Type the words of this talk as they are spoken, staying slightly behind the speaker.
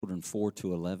children 4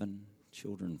 to 11.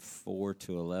 Children 4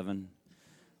 to 11.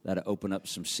 That'll open up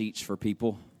some seats for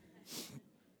people.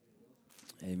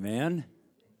 Amen.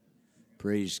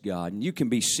 Praise God. And you can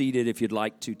be seated if you'd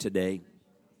like to today.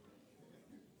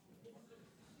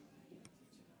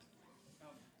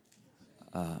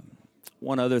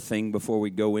 One other thing before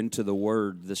we go into the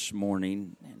Word this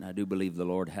morning, and I do believe the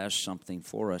Lord has something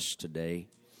for us today,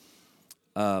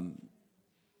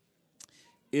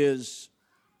 is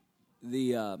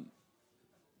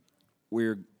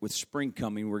we're with spring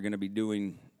coming, we're going to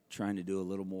be trying to do a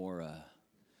little more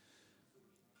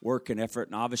work and effort.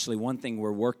 And obviously one thing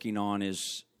we're working on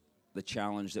is the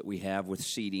challenge that we have with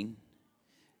seating.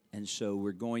 And so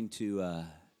we're going to,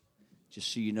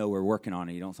 just so you know, we're working on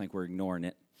it. You don't think we're ignoring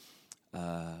it.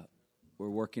 We're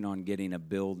working on getting a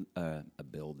building,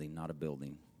 not a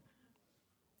building.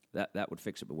 That would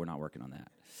fix it, but we're not working on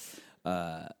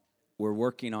that. We're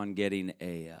working on getting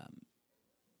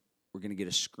we're going to get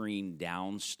a screen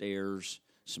downstairs,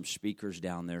 some speakers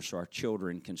down there so our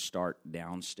children can start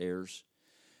downstairs.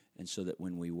 And so that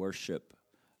when we worship,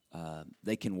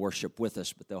 they can worship with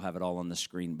us, but they'll have it all on the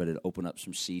screen. But it'll open up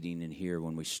some seating in here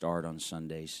when we start on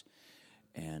Sundays.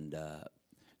 And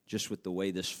just with the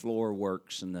way this floor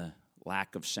works and the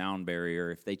lack of sound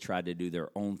barrier, if they tried to do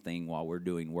their own thing while we're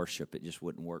doing worship, it just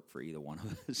wouldn't work for either one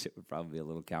of us. It would probably be a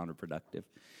little counterproductive.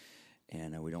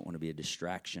 And we don't want to be a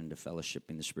distraction to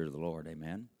fellowshipping the Spirit of the Lord.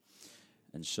 Amen.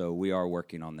 And so we are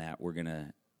working on that. We're going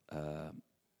to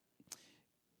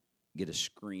get a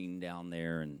screen down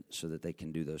there and so that they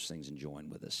can do those things and join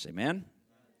with us. Amen?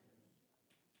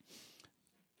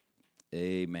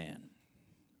 Amen.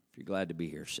 If you're glad to be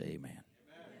here, say amen.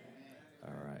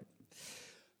 All right.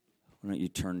 Why don't you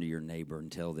turn to your neighbor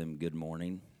and tell them good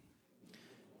morning.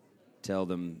 Tell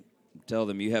them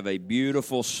you have a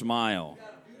beautiful smile.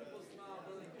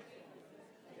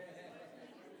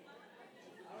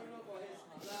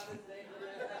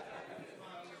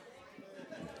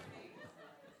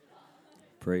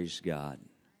 Praise God.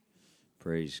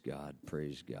 Praise God.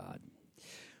 Praise God.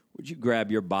 Would you grab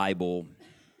your Bible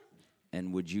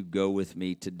and would you go with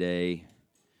me today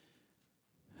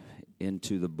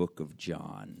into the book of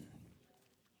John?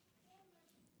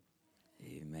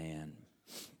 Amen.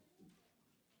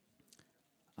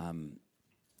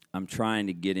 I'm trying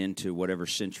to get into whatever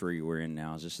century we're in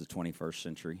now. Is this the 21st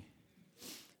century?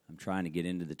 I'm trying to get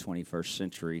into the 21st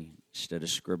century. Instead of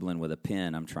scribbling with a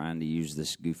pen, I'm trying to use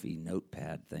this goofy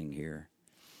notepad thing here.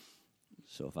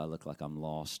 So if I look like I'm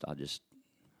lost, I'll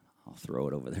throw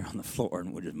it over there on the floor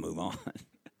and we'll just move on.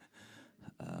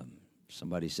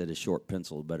 Somebody said a short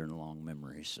pencil is better than a long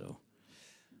memory, so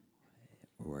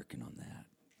we're working on that.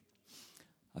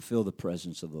 I feel the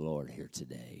presence of the Lord here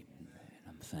today, and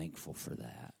I'm thankful for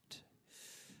that.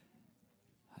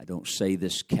 I don't say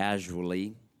this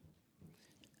casually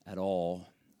at all.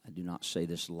 I do not say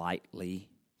this lightly.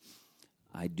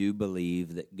 I do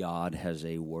believe that God has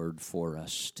a word for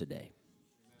us today.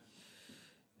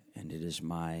 And it is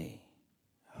my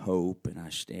hope, and I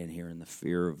stand here in the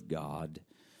fear of God,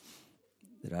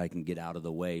 that I can get out of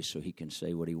the way so He can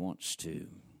say what He wants to.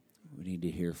 We need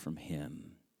to hear from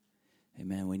Him.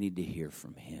 Amen. We need to hear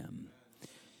from Him.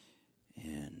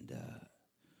 And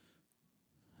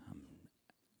I'm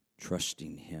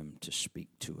trusting Him to speak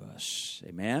to us.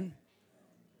 Amen.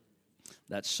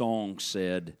 That song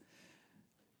said,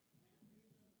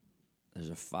 "There's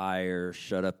a fire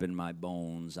shut up in my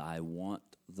bones. I want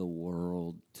the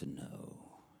world to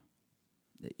know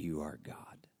that you are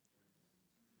God."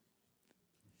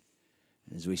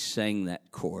 And as we sang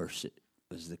that chorus, it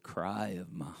was the cry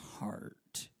of my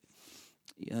heart.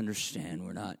 You understand,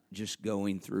 we're not just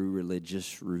going through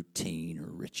religious routine or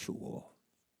ritual.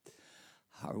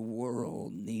 Our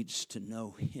world needs to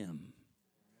know Him.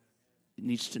 It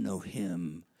needs to know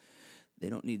Him. They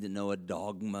don't need to know a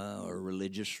dogma or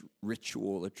religious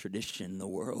ritual or tradition. The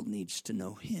world needs to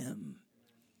know Him.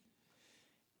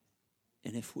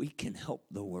 And if we can help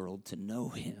the world to know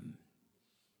Him,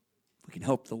 we can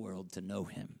help the world to know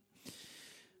Him.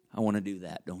 I want to do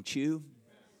that, don't you?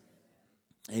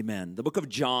 Amen. The book of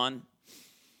John. I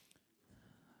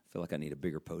feel like I need a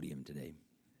bigger podium today,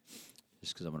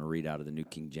 just because I'm going to read out of the New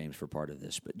King James for part of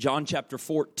this. But John chapter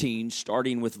 14,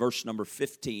 starting with verse number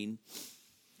 15.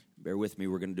 Bear with me,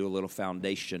 we're going to do a little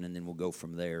foundation, and then we'll go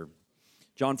from there.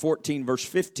 John 14, verse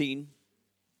 15.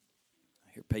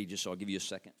 Here, pages, so I'll give you a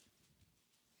second.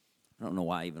 I don't know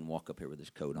why I even walk up here with this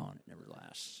coat on. It never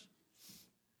lasts.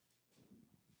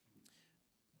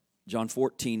 John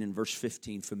 14 and verse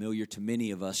 15, familiar to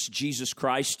many of us. Jesus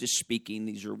Christ is speaking.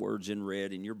 These are words in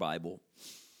red in your Bible.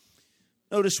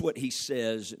 Notice what He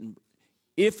says.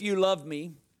 If you love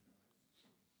me,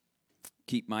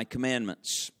 keep my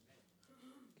commandments.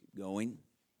 Keep going.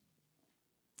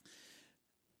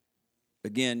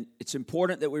 Again, it's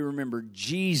important that we remember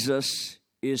Jesus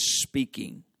is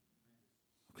speaking.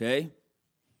 Okay?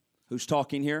 Who's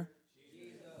talking here?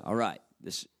 Jesus. All right.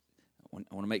 I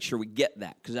want to make sure we get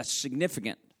that because that's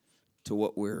significant to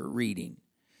what we're reading.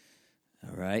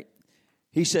 All right.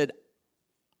 He said,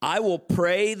 I will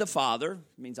pray the Father,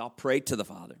 means I'll pray to the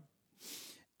Father,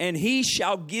 and he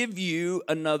shall give you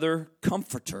another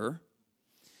comforter,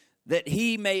 that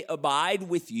he may abide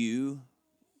with you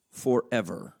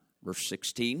forever. Verse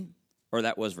 16, or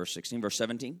that was verse 16, verse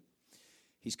 17.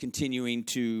 He's continuing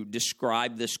to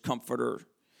describe this comforter.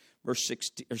 Verse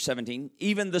 16 or 17,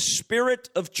 even the Spirit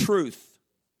of truth,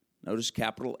 notice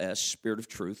capital S, Spirit of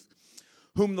truth,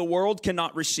 whom the world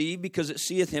cannot receive because it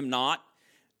seeth him not,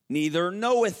 neither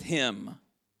knoweth him.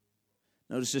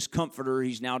 Notice this comforter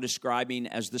he's now describing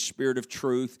as the Spirit of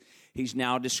truth. He's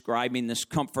now describing this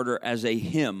comforter as a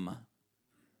him.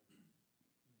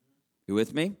 You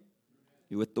with me?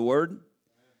 You with the word?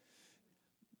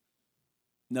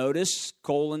 Notice,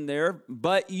 colon there,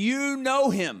 but you know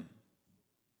him.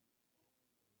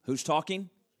 Who's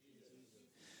talking?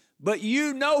 But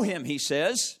you know him, he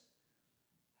says.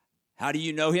 How do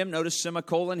you know him? Notice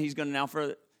semicolon. He's going to now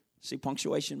see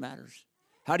punctuation matters.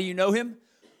 How do you know him?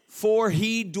 For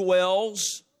he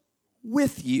dwells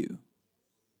with you.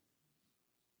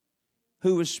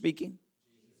 Who is speaking?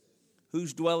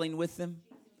 Who's dwelling with them?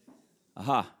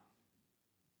 Aha.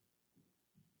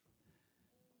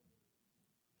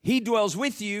 He dwells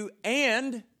with you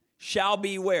and shall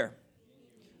be where?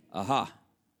 Aha.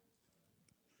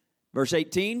 Verse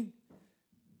 18.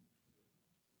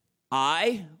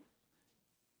 I.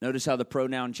 Notice how the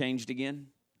pronoun changed again.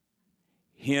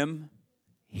 Him,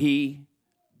 he,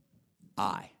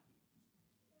 I.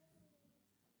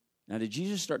 Now, did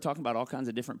Jesus start talking about all kinds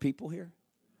of different people here?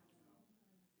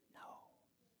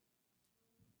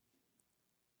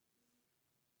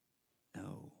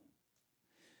 No.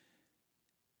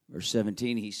 Verse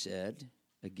 17, he said,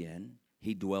 again,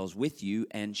 he dwells with you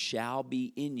and shall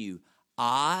be in you.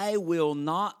 I will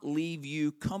not leave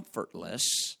you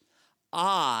comfortless.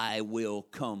 I will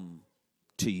come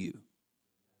to you.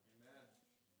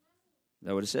 Is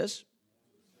that what it says?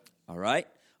 All right.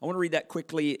 I want to read that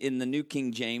quickly in the New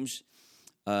King James,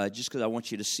 just because I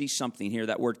want you to see something here.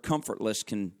 That word comfortless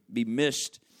can be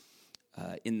missed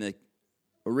in the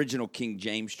original King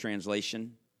James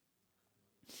translation.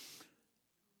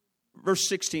 Verse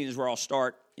 16 is where I'll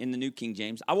start in the New King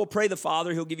James. I will pray the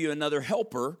Father, he'll give you another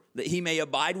helper, that he may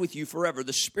abide with you forever.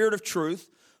 The Spirit of truth,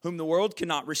 whom the world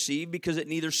cannot receive, because it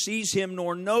neither sees him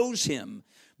nor knows him.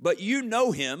 But you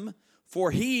know him, for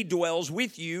he dwells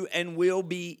with you and will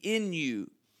be in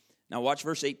you. Now watch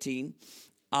verse 18.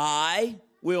 I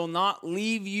will not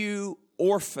leave you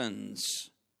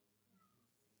orphans.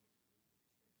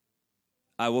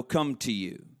 I will come to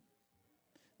you.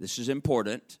 This is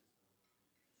important.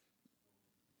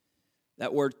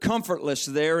 That word comfortless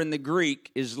there in the Greek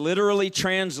is literally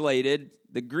translated,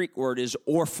 the Greek word is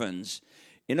orphans.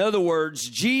 In other words,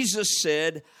 Jesus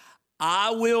said,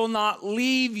 I will not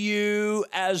leave you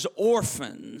as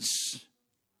orphans.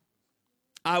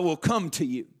 I will come to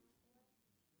you.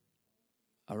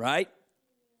 All right?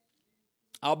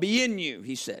 I'll be in you,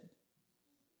 he said.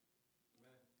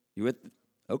 You with?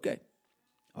 Okay.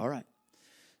 All right.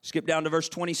 Skip down to verse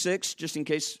 26, just in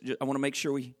case. I want to make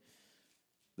sure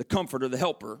the comforter, the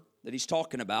helper that he's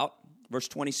talking about. Verse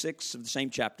 26 of the same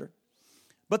chapter.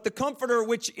 But the comforter,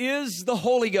 which is the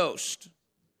Holy Ghost,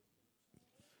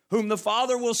 whom the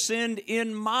Father will send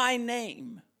in my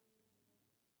name,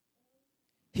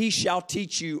 he shall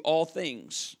teach you all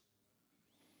things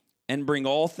and bring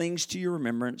all things to your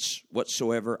remembrance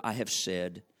whatsoever I have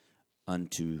said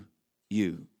unto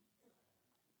you.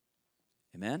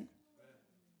 Amen?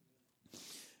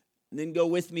 And then go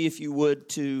with me, if you would,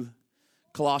 to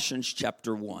Colossians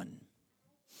chapter 1.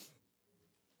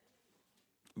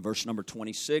 Verse number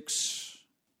 26.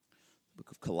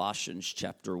 Book of Colossians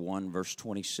chapter 1, verse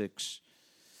 26.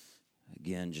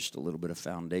 Again, just a little bit of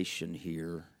foundation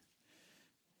here.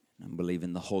 I'm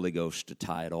believing the Holy Ghost to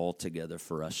tie it all together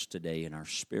for us today in our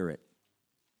spirit.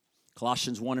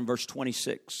 Colossians 1 and verse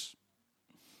 26.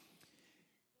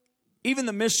 Even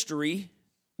the mystery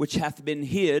which hath been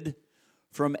hid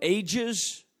from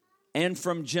ages and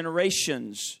from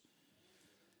generations.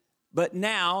 But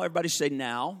now, everybody say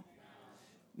now.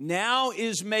 Now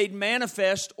is made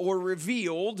manifest or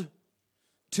revealed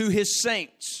to his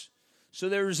saints. So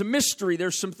there's a mystery.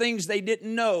 There's some things they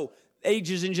didn't know.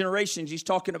 Ages and generations. He's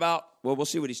talking about, well, we'll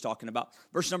see what he's talking about.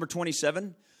 Verse number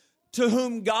 27. To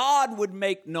whom God would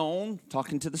make known,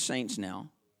 talking to the saints now,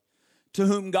 to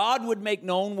whom God would make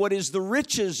known what is the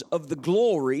riches of the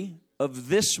glory of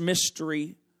this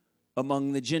mystery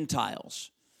among the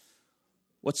Gentiles.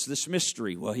 What's this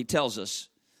mystery? Well, he tells us,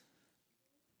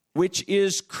 which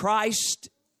is Christ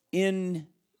in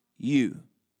you.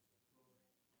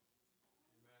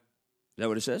 Is that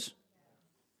what it says?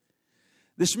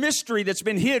 This mystery that's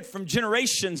been hid from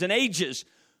generations and ages.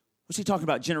 What's he talking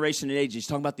about, generation and ages? He's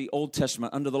talking about the Old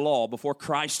Testament under the law, before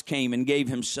Christ came and gave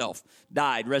himself,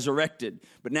 died, resurrected,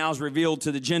 but now is revealed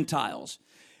to the Gentiles.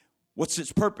 What's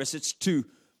its purpose? It's to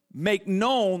make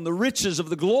known the riches of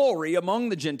the glory among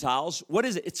the Gentiles. What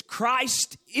is it? It's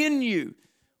Christ in you.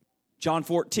 John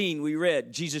 14, we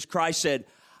read, Jesus Christ said,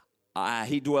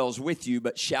 he dwells with you,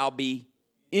 but shall be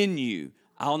in you.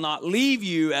 I'll not leave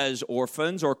you as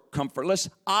orphans or comfortless.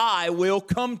 I will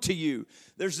come to you.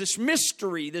 There's this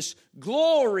mystery, this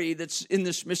glory that's in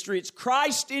this mystery. It's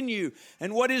Christ in you.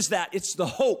 And what is that? It's the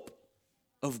hope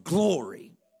of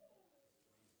glory.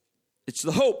 It's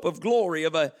the hope of glory,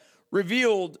 of a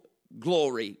revealed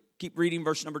glory. Keep reading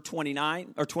verse number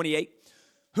 29 or 28.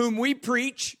 Whom we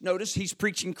preach, notice he's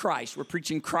preaching Christ. We're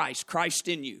preaching Christ, Christ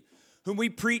in you. Whom we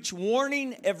preach,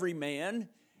 warning every man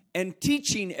and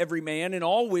teaching every man in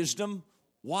all wisdom.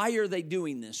 Why are they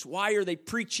doing this? Why are they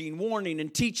preaching, warning,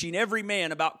 and teaching every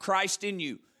man about Christ in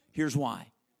you? Here's why.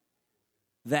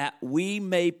 That we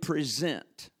may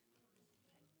present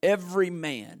every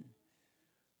man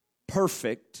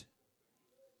perfect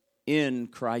in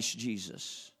Christ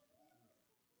Jesus.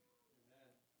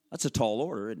 That's a tall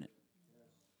order, isn't it?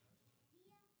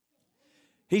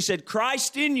 He said,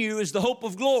 Christ in you is the hope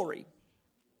of glory.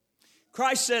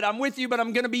 Christ said, I'm with you, but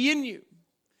I'm going to be in you.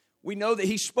 We know that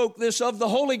he spoke this of the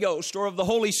Holy Ghost or of the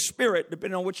Holy Spirit,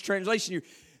 depending on which translation you.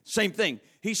 Same thing.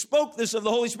 He spoke this of the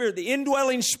Holy Spirit, the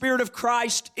indwelling Spirit of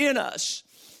Christ in us.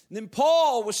 And then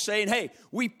Paul was saying, hey,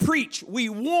 we preach, we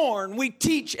warn, we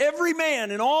teach every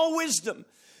man in all wisdom.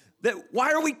 That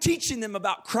why are we teaching them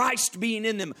about Christ being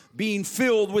in them, being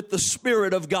filled with the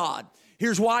Spirit of God?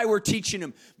 Here's why we're teaching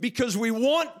them. Because we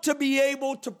want to be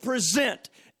able to present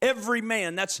every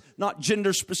man. That's not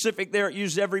gender specific there. It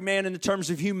uses every man in the terms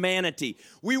of humanity.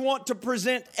 We want to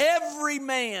present every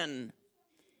man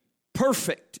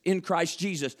perfect in Christ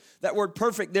Jesus. That word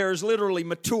perfect there is literally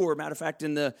mature. Matter of fact,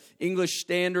 in the English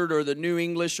Standard or the New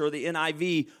English or the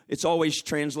NIV, it's always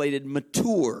translated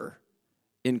mature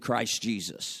in Christ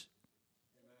Jesus.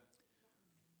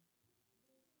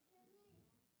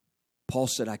 Paul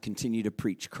said, I continue to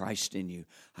preach Christ in you.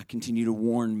 I continue to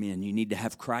warn men, you need to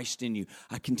have Christ in you.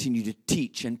 I continue to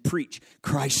teach and preach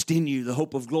Christ in you, the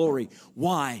hope of glory.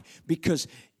 Why? Because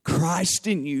Christ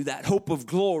in you, that hope of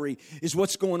glory, is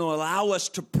what's going to allow us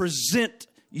to present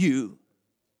you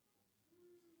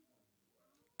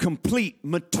complete,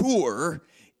 mature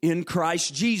in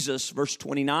Christ Jesus. Verse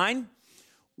 29,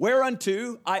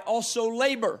 whereunto I also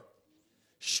labor,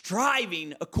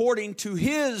 striving according to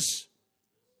his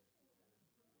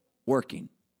working.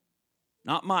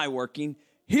 Not my working,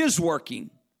 his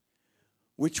working,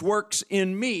 which works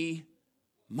in me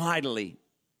mightily.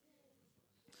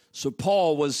 So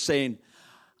Paul was saying,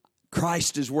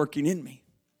 Christ is working in me.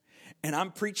 And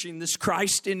I'm preaching this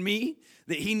Christ in me,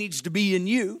 that he needs to be in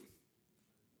you.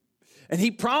 And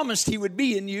he promised he would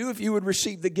be in you if you would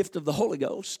receive the gift of the Holy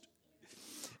Ghost.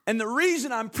 And the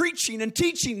reason I'm preaching and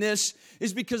teaching this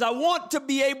is because I want to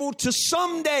be able to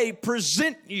someday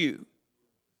present you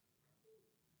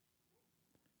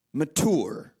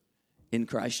mature in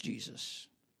Christ Jesus.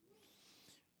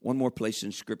 One more place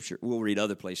in Scripture. We'll read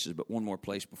other places, but one more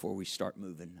place before we start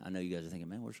moving. I know you guys are thinking,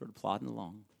 man, we're sort of plodding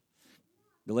along.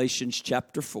 Galatians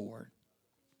chapter 4,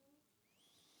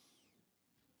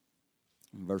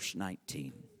 verse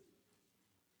 19.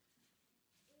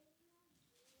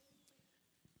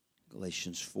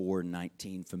 Galatians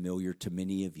 4:19, familiar to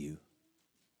many of you.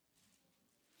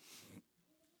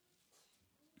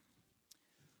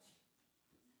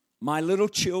 My little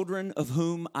children, of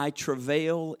whom I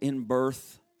travail in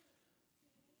birth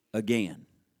again.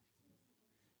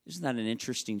 Isn't that an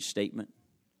interesting statement?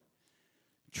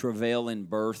 Travail in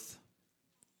birth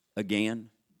again.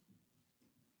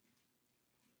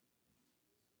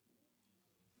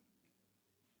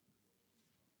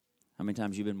 How many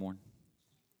times have you been born?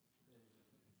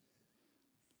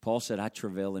 Paul said, I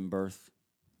travail in birth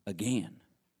again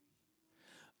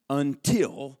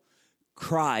until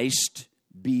Christ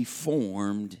be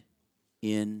formed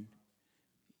in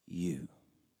you.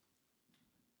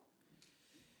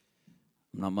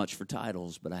 I'm not much for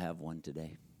titles, but I have one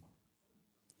today.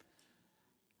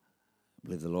 I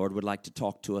believe the Lord would like to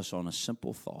talk to us on a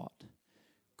simple thought.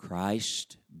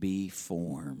 Christ be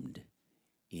formed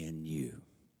in you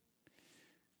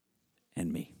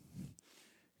and me.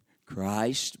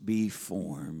 Christ be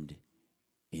formed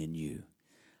in you.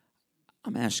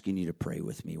 I'm asking you to pray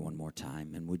with me one more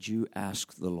time, and would you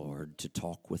ask the Lord to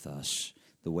talk with us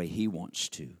the way He wants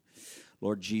to?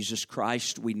 Lord Jesus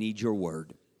Christ, we need your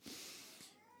word.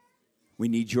 We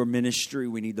need your ministry.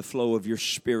 We need the flow of your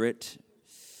Spirit.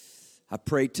 I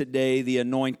pray today the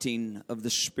anointing of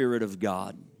the Spirit of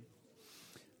God.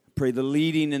 I pray the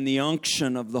leading and the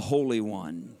unction of the Holy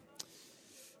One.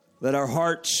 Let our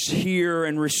hearts hear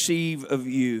and receive of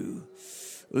you.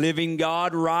 Living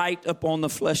God, right upon the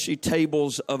fleshy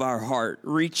tables of our heart.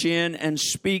 Reach in and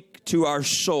speak to our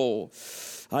soul.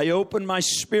 I open my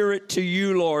spirit to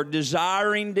you, Lord,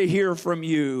 desiring to hear from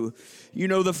you. You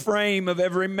know the frame of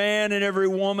every man and every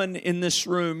woman in this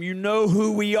room. You know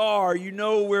who we are. You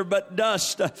know we're but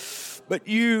dust. But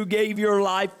you gave your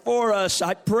life for us.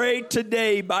 I pray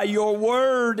today by your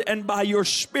word and by your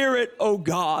Spirit, oh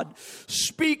God,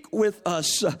 speak with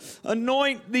us.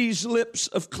 Anoint these lips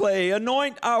of clay.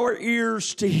 Anoint our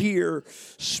ears to hear.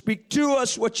 Speak to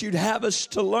us what you'd have us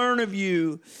to learn of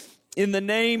you. In the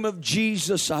name of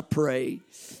Jesus, I pray.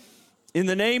 In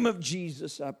the name of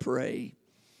Jesus, I pray.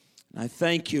 I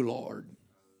thank you, Lord.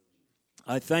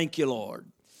 I thank you, Lord.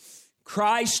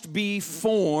 Christ be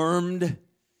formed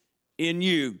in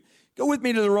you. Go with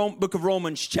me to the book of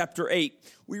Romans chapter 8.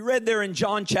 We read there in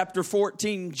John chapter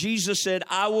 14, Jesus said,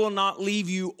 I will not leave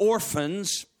you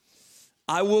orphans.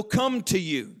 I will come to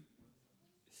you.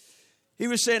 He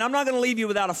was saying, I'm not going to leave you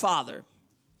without a father.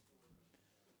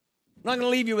 I'm not going to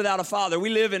leave you without a father. We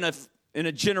live in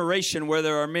a generation where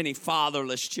there are many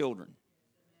fatherless children.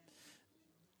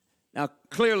 Now,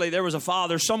 clearly there was a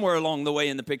father somewhere along the way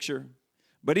in the picture,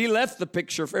 but he left the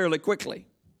picture fairly quickly.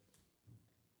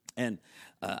 And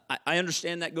I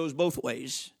understand that goes both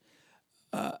ways.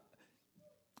 But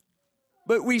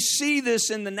we see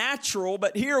this in the natural,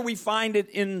 but here we find it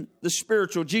in the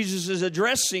spiritual. Jesus is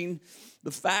addressing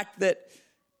the fact that,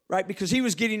 right, because he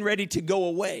was getting ready to go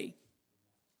away.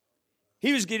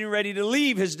 He was getting ready to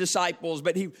leave his disciples,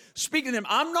 but he speaking to them,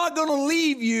 I'm not going to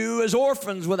leave you as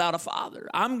orphans without a father.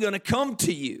 I'm going to come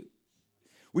to you.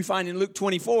 We find in Luke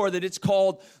 24 that it's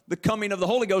called, the coming of the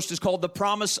Holy Ghost is called the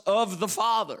promise of the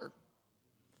Father.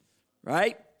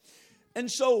 Right? And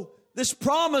so this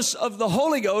promise of the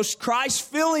Holy Ghost, Christ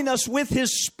filling us with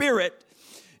His Spirit,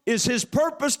 is His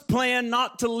purposed plan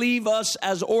not to leave us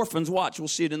as orphans. Watch, we'll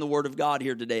see it in the Word of God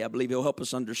here today. I believe He'll help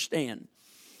us understand.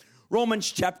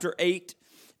 Romans chapter 8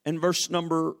 and verse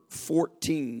number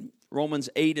 14. Romans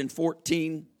 8 and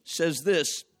 14 says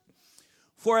this.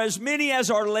 For as many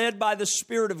as are led by the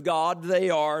Spirit of God, they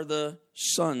are the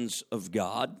sons of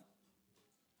God.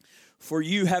 For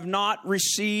you have not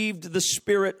received the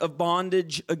spirit of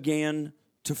bondage again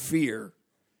to fear.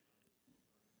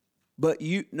 But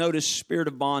you, notice spirit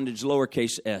of bondage,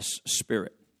 lowercase s,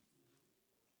 spirit.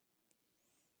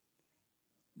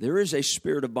 There is a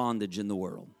spirit of bondage in the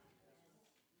world.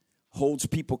 Holds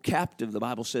people captive, the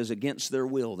Bible says, against their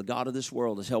will. The God of this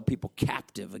world has held people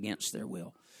captive against their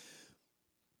will.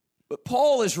 But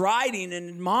Paul is writing and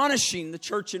admonishing the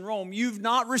church in Rome. You've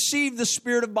not received the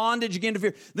spirit of bondage again to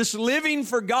fear. This living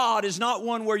for God is not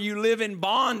one where you live in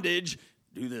bondage.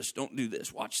 Do this, don't do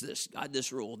this, watch this, guide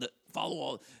this rule, follow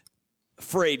all.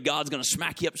 Afraid God's going to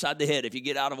smack you upside the head if you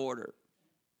get out of order.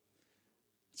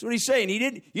 That's what he's saying.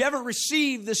 You haven't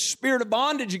received the spirit of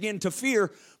bondage again to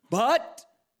fear, but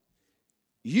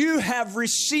you have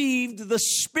received the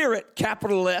Spirit,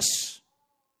 capital S,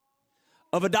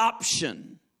 of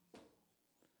adoption.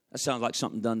 That sounds like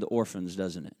something done to orphans,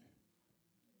 doesn't it?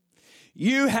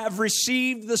 You have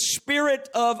received the Spirit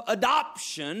of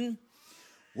adoption,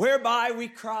 whereby we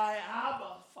cry,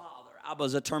 Abba, Father. Abba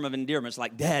is a term of endearment. It's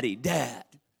like daddy, dad.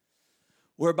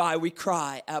 Whereby we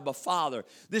cry, Abba, Father.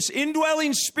 This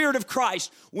indwelling Spirit of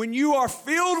Christ, when you are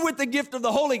filled with the gift of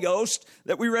the Holy Ghost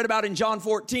that we read about in John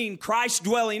 14, Christ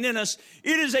dwelling in us,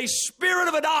 it is a spirit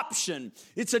of adoption.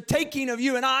 It's a taking of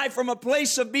you and I from a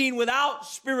place of being without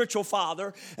spiritual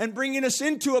father and bringing us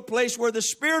into a place where the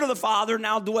Spirit of the Father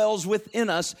now dwells within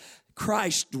us,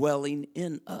 Christ dwelling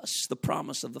in us, the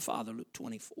promise of the Father, Luke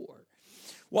 24.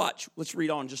 Watch, let's read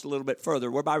on just a little bit further.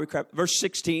 Whereby we cry, verse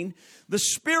 16, the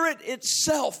Spirit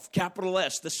itself, capital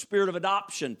S, the Spirit of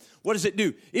adoption. What does it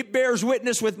do? It bears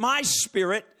witness with my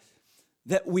spirit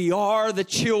that we are the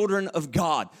children of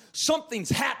God. Something's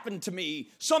happened to me.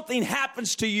 Something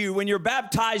happens to you when you're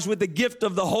baptized with the gift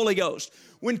of the Holy Ghost.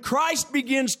 When Christ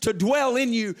begins to dwell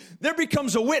in you, there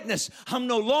becomes a witness. I'm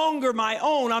no longer my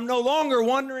own. I'm no longer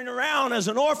wandering around as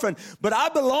an orphan, but I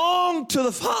belong to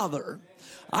the Father.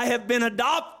 I have been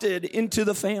adopted into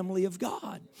the family of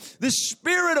God. This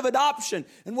spirit of adoption.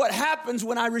 And what happens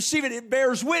when I receive it, it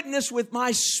bears witness with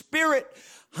my spirit.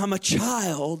 I'm a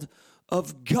child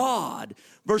of God.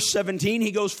 Verse 17,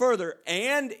 he goes further.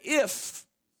 And if,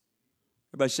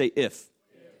 everybody say if.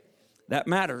 That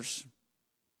matters.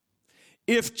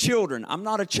 If children, I'm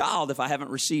not a child if I haven't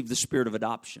received the spirit of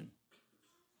adoption.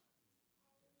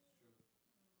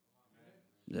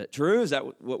 Is that true? Is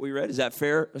that what we read? Is that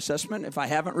fair assessment? If I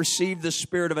haven't received the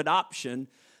spirit of adoption,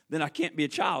 then I can't be a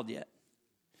child yet.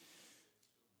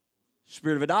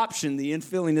 Spirit of adoption, the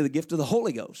infilling of the gift of the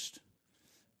Holy Ghost.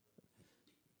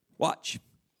 Watch.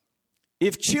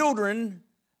 If children,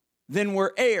 then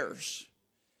we're heirs.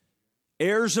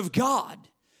 Heirs of God.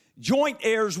 Joint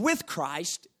heirs with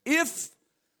Christ. If,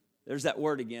 there's that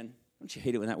word again. Don't you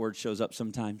hate it when that word shows up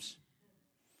sometimes?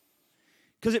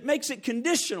 Because it makes it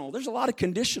conditional. There's a lot of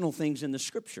conditional things in the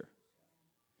Scripture.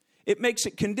 It makes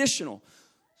it conditional.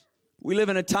 We live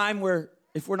in a time where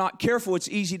if we're not careful, it's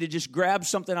easy to just grab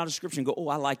something out of Scripture and go, oh,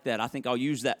 I like that. I think I'll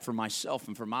use that for myself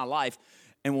and for my life.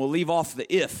 And we'll leave off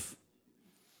the if.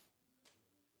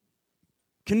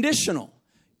 Conditional.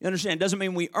 You understand? It doesn't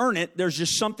mean we earn it. There's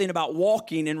just something about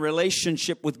walking in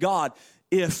relationship with God.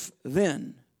 If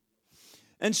then.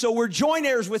 And so we're joint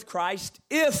heirs with Christ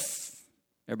if.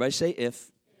 Everybody say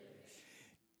if.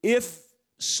 If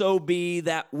so be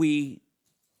that we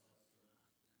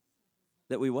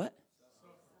what?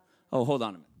 Oh, hold on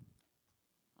a minute.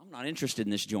 I'm not interested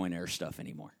in this joint heir stuff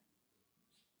anymore.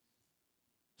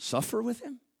 Suffer with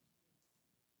him?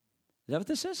 Is that what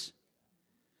this is?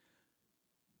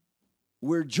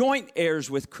 We're joint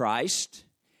heirs with Christ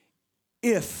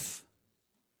if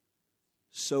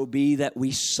so be that we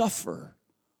suffer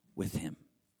with him.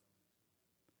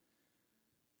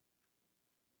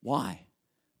 Why?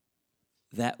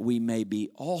 That we may be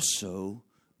also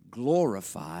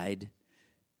glorified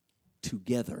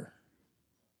together.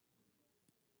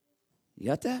 You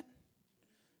got that?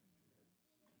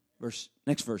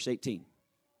 Next verse, 18.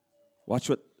 Watch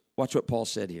what Paul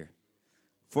said here.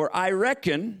 For I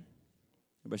reckon,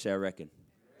 everybody say I reckon.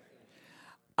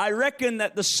 I reckon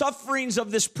that the sufferings of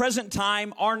this present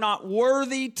time are not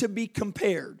worthy to be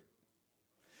compared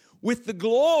with the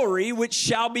glory which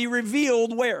shall be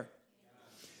revealed where?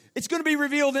 It's going to be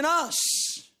revealed in us.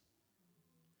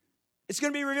 It's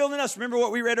going to be revealed in us. Remember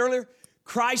what we read earlier?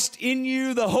 Christ in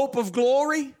you, the hope of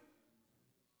glory.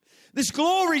 This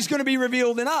glory is going to be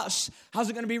revealed in us. How's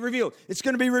it going to be revealed? It's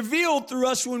going to be revealed through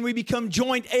us when we become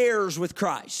joint heirs with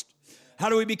Christ. How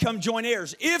do we become joint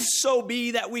heirs? If so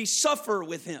be that we suffer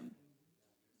with him.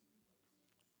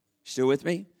 Still with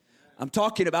me? I'm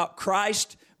talking about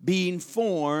Christ being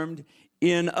formed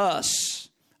in us.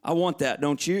 I want that,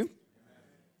 don't you?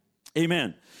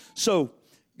 Amen. So,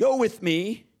 go with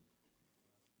me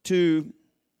to,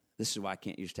 this is why I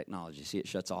can't use technology. See, it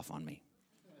shuts off on me.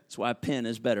 That's why a pen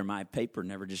is better. My paper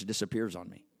never just disappears on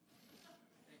me.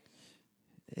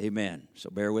 Amen. So,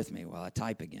 bear with me while I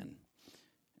type again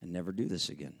and never do this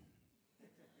again.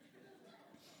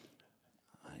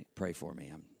 Pray for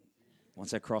me.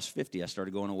 Once I crossed 50, I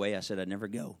started going away. I said I'd never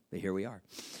go, but here we are.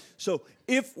 So,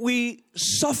 if we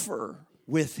suffer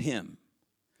with him.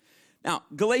 Now,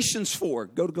 Galatians 4.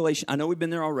 Go to Galatians. I know we've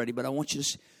been there already, but I want you to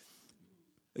see.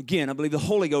 Again, I believe the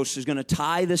Holy Ghost is going to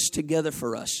tie this together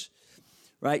for us.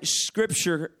 Right?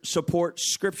 Scripture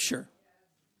supports Scripture.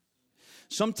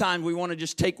 Sometimes we want to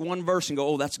just take one verse and go,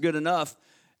 oh, that's good enough.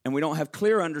 And we don't have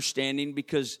clear understanding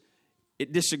because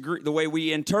the way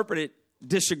we interpret it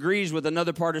disagrees with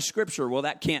another part of Scripture. Well,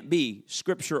 that can't be.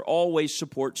 Scripture always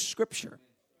supports Scripture.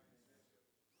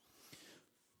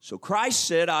 So Christ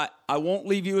said, I won't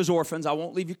leave you as orphans. I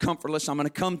won't leave you comfortless. I'm going to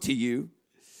come to you.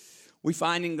 We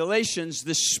find in Galatians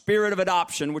the spirit of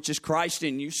adoption, which is Christ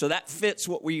in you. So that fits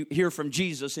what we hear from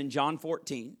Jesus in John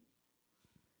 14.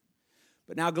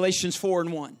 But now Galatians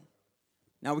 4:1.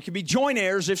 Now we can be joint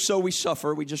heirs if so we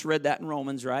suffer. We just read that in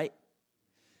Romans, right?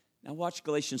 Now watch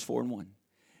Galatians 4:1.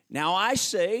 Now I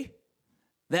say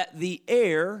that the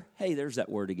heir, hey, there's that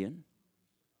word again.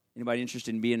 Anybody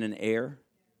interested in being an heir?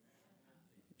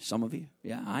 Some of you?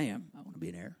 Yeah, I am. I want to be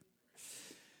an heir.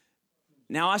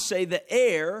 Now I say the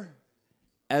heir,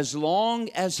 as long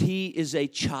as he is a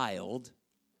child,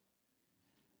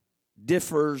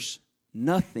 differs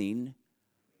nothing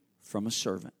from a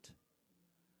servant,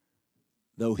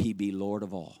 though he be Lord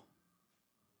of all.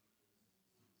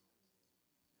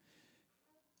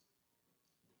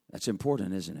 That's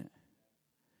important, isn't it?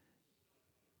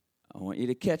 I want you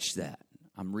to catch that.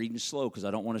 I'm reading slow because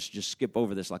I don't want us to just skip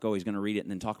over this like, oh, he's going to read it and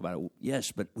then talk about it.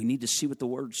 Yes, but we need to see what the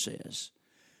word says.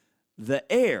 The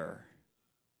heir,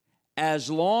 as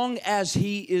long as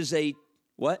he is a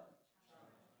what?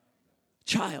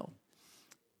 Child.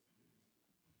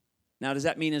 Now, does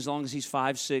that mean as long as he's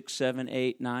 5, 6, 7,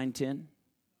 8, 9, 10?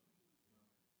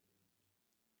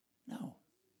 No.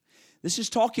 This is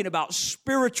talking about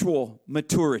spiritual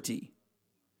maturity.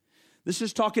 This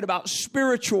is talking about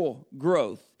spiritual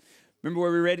growth. Remember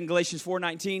where we read in Galatians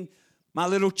 4:19? My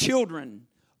little children,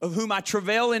 of whom I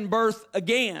travail in birth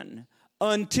again,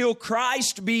 until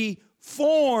Christ be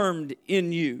formed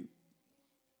in you.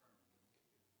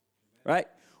 Right?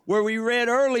 Where we read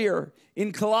earlier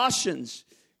in Colossians,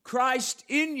 Christ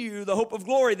in you, the hope of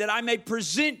glory, that I may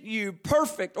present you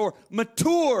perfect or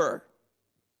mature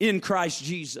in Christ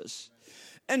Jesus.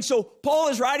 And so Paul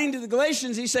is writing to the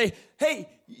Galatians. He say, hey,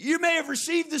 you may have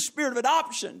received the spirit of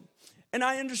adoption. And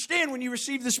I understand when you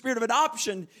receive the spirit of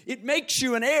adoption, it makes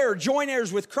you an heir, joint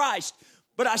heirs with Christ.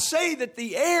 But I say that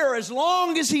the heir, as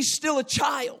long as he's still a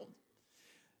child,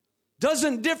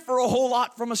 doesn't differ a whole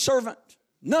lot from a servant.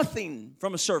 Nothing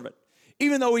from a servant.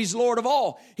 Even though he's Lord of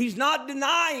all. He's not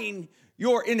denying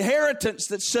your inheritance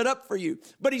that's set up for you.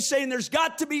 But he's saying there's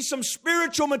got to be some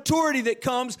spiritual maturity that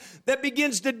comes that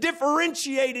begins to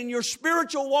differentiate in your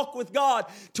spiritual walk with God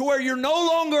to where you're no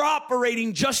longer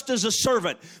operating just as a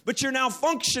servant, but you're now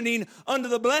functioning under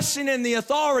the blessing and the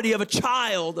authority of a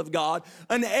child of God,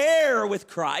 an heir with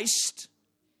Christ.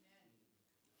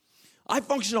 I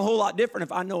function a whole lot different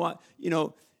if I know I'll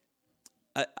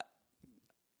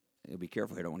be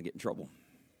careful here. I don't want to get in trouble.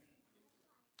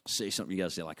 Say something you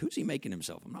guys say like, who's he making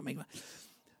himself? I'm not making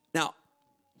Now,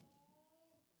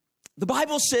 the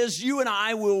Bible says you and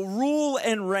I will rule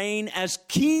and reign as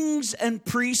kings and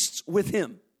priests with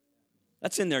him.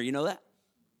 That's in there. You know that?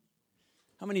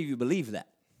 How many of you believe that?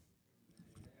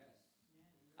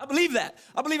 I believe that.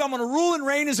 I believe I'm going to rule and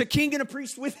reign as a king and a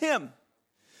priest with him.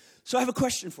 So I have a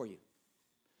question for you.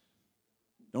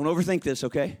 Don't overthink this,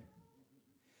 okay?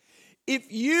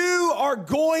 If you are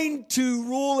going to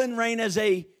rule and reign as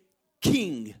a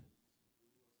king,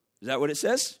 is that what it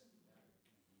says?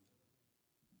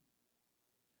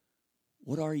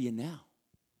 What are you now?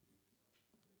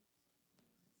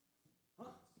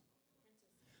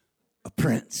 A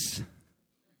prince.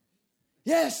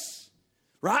 Yes,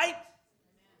 right?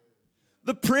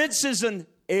 The prince is an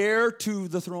heir to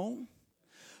the throne.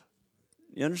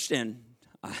 You understand?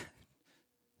 I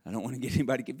don't want to get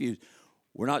anybody confused.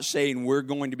 We're not saying we're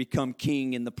going to become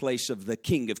king in the place of the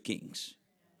King of Kings.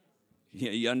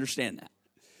 You understand that?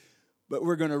 But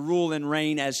we're going to rule and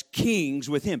reign as kings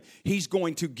with him. He's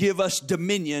going to give us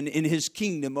dominion in his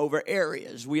kingdom over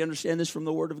areas. We understand this from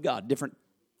the Word of God. Different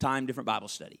time, different Bible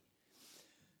study.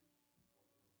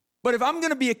 But if I'm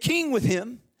going to be a king with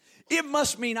him, it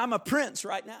must mean I'm a prince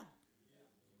right now.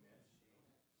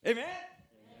 Amen?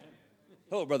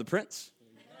 Hello, Brother Prince.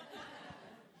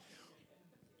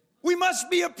 We must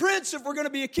be a prince if we're going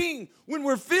to be a king. When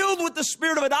we're filled with the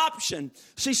spirit of adoption,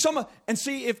 see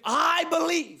if I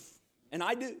believe, and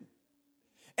I do,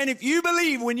 and if you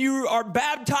believe when you are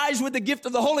baptized with the gift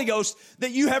of the Holy Ghost that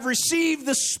you have received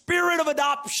the spirit of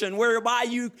adoption whereby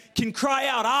you can cry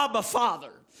out, Abba,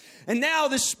 Father. And now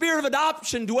the spirit of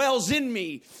adoption dwells in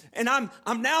me. And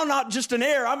I'm now not just an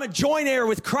heir, I'm a joint heir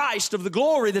with Christ of the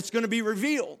glory that's going to be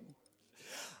revealed.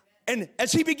 And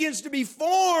as he begins to be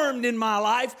formed in my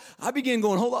life, I begin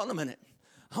going, hold on a minute.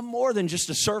 I'm more than just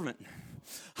a servant.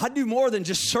 I do more than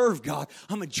just serve God.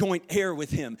 I'm a joint heir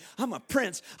with him. I'm a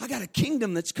prince. I got a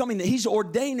kingdom that's coming that he's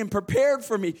ordained and prepared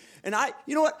for me. And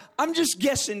you know what? I'm just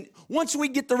guessing. Once we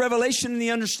get the revelation and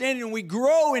the understanding and we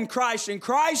grow in Christ and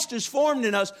Christ is formed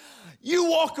in us, you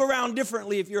walk around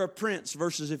differently if you're a prince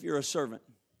versus if you're a servant.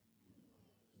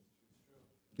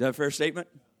 Is that a fair statement?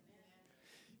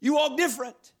 You walk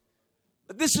different.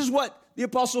 But this is what the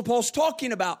Apostle Paul's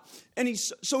talking about. And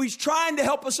he's trying to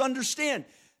help us understand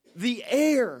the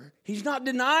heir. He's not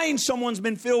denying someone's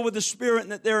been filled with the Spirit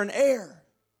and that they're an heir.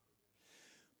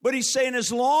 But he's saying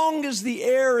as long as the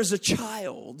heir is a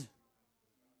child,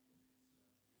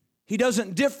 he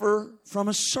doesn't differ from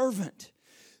a servant.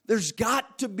 There's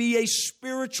got to be a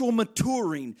spiritual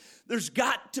maturing. There's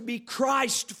got to be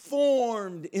Christ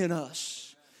formed in us.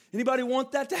 Anybody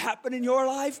want that to happen in your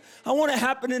life? I want it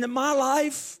happening in my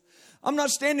life. I'm not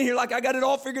standing here like I got it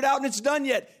all figured out and it's done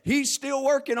yet. He's still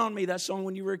working on me. That song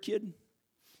when you were a kid?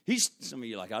 Some of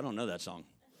you are like, I don't know that song.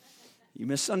 You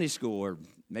missed Sunday school, or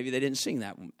maybe they didn't sing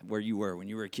that where you were when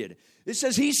you were a kid. It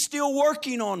says he's still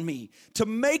working on me to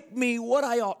make me what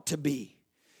I ought to be.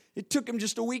 It took him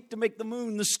just a week to make the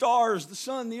moon, the stars, the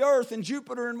sun, the earth, and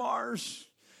Jupiter and Mars.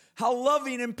 How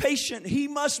loving and patient he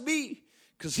must be,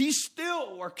 because he's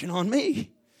still working on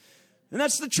me. And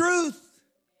that's the truth.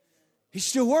 He's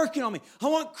still working on me. I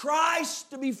want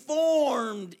Christ to be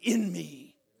formed in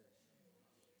me.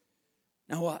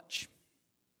 Now watch.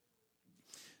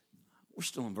 We're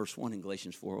still in verse 1 in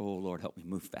Galatians 4. Oh, Lord, help me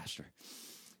move faster.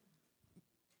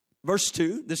 Verse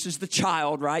 2, this is the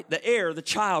child, right? The heir, the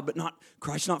child, but not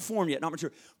Christ, not formed yet, not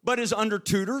mature, but is under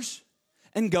tutors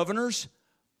and governors.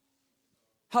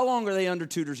 How long are they under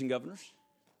tutors and governors?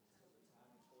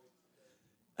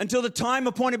 Until the time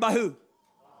appointed by who?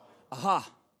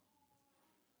 Aha.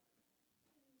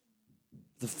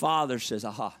 The Father says,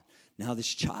 aha, now this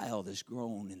child is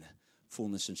grown in the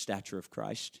fullness and stature of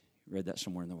Christ. You read that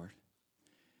somewhere in the Word.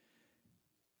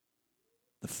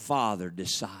 The Father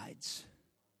decides.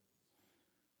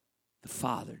 The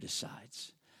Father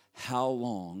decides how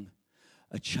long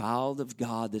a child of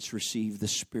God that's received the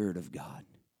Spirit of God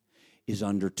is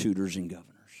under tutors and governors.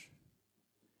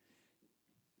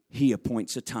 He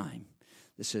appoints a time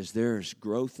that says there's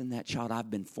growth in that child.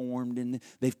 I've been formed in.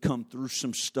 They've come through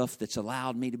some stuff that's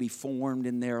allowed me to be formed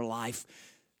in their life.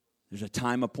 There's a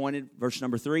time appointed. Verse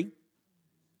number 3.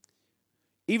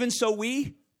 Even so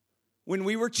we, when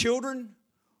we were children,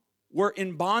 were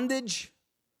in bondage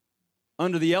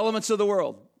under the elements of the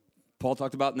world. Paul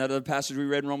talked about in that other passage we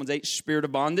read in Romans 8, spirit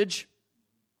of bondage.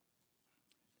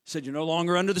 He said you're no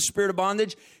longer under the spirit of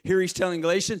bondage. Here he's telling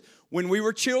Galatians, when we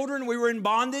were children, we were in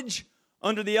bondage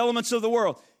under the elements of the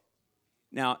world.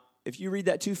 Now, if you read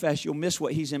that too fast, you'll miss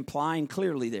what he's implying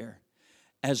clearly there.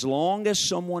 As long as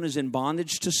someone is in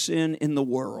bondage to sin in the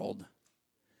world,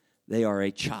 they are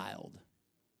a child.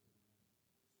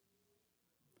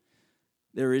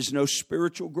 There is no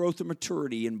spiritual growth or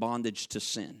maturity in bondage to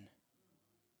sin.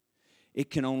 It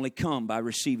can only come by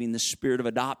receiving the spirit of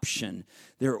adoption.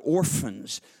 They're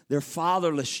orphans. They're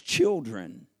fatherless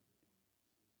children.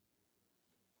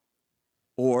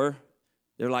 Or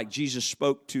they're like Jesus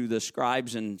spoke to the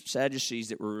scribes and Sadducees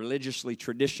that were religiously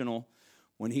traditional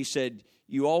when he said,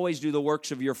 you always do the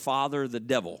works of your father, the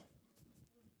devil.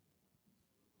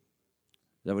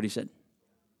 Is that what he said?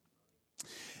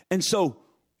 And so,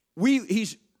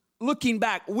 he's looking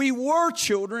back. We were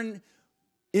children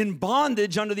in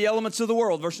bondage under the elements of the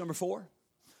world. Verse number 4.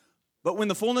 But when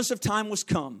the fullness of time was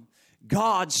come,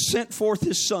 God sent forth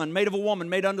his Son, made of a woman,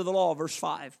 made under the law. Verse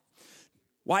 5.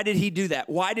 Why did he do that?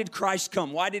 Why did Christ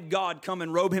come? Why did God come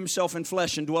and robe himself in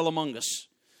flesh and dwell among us?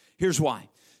 Here's why.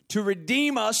 To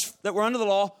redeem us that were under the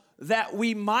law, that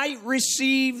we might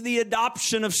receive the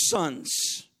adoption of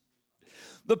sons.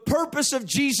 The purpose of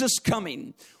Jesus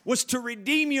coming was to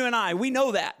redeem you and I. We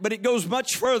know that, but it goes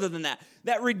much further than that.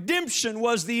 That redemption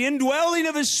was the indwelling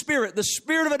of his Spirit, the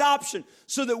Spirit of adoption,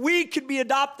 so that we could be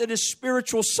adopted as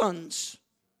spiritual sons. Is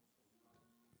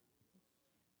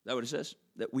that what it says?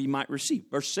 That we might receive.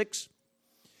 Verse 6.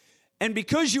 And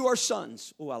because you are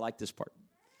sons, oh, I like this part.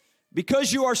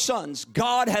 Because you are sons,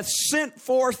 God hath sent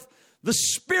forth the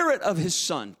Spirit of his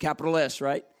Son, capital S,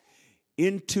 right?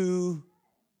 Into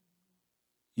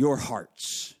your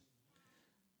hearts.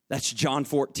 That's John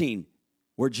 14,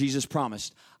 where Jesus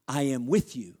promised, I am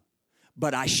with you,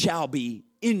 but I shall be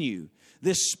in you.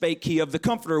 This spake he of the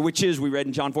Comforter, which is, we read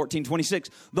in John 14:26,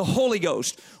 the Holy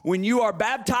Ghost. When you are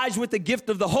baptized with the gift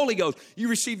of the Holy Ghost, you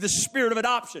receive the Spirit of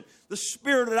adoption. The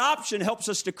Spirit of adoption helps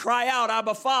us to cry out,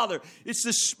 Abba, Father. It's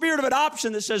the Spirit of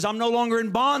adoption that says, I'm no longer in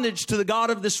bondage to the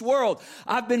God of this world.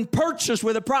 I've been purchased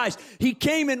with a price. He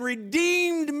came and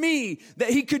redeemed me, that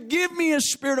he could give me a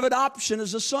spirit of adoption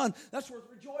as a son. That's worth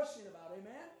rejoicing about,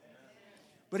 amen?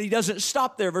 But he doesn't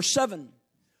stop there. Verse 7,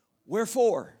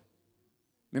 wherefore?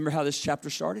 Remember how this chapter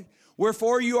started?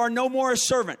 Wherefore you are no more a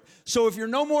servant. So if you're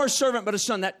no more a servant but a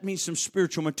son, that means some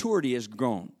spiritual maturity has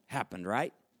happened,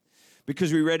 right?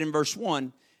 Because we read in verse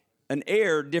 1, an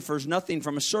heir differs nothing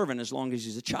from a servant as long as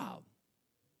he's a child.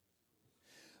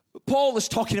 But Paul is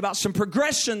talking about some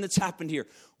progression that's happened here.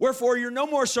 Wherefore you're no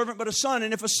more a servant but a son,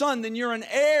 and if a son, then you're an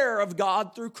heir of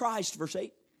God through Christ. Verse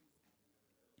 8.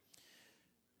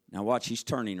 Now watch, he's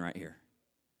turning right here.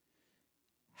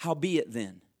 Howbeit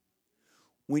then,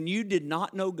 when you did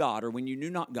not know God, or when you knew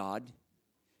not God,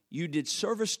 you did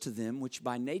service to them which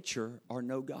by nature are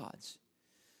no gods.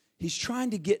 He's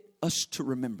trying to get us to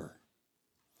remember.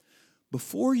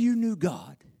 Before you knew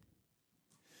God,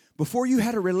 before you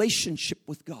had a relationship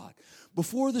with God,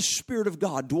 before the Spirit of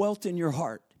God dwelt in your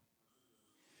heart,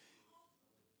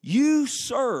 you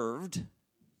served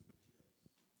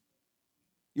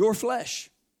your flesh.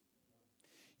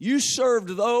 You served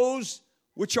those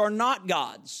which are not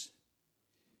gods.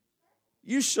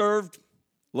 You served,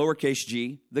 lowercase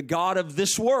g, the God of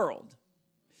this world.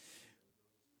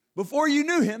 Before you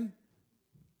knew him,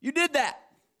 you did that.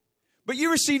 But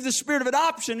you received the Spirit of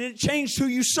adoption and it changed who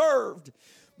you served.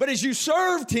 But as you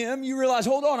served him, you realize,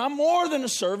 hold on, I'm more than a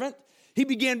servant. He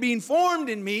began being formed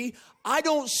in me. I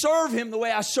don't serve him the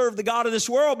way I serve the God of this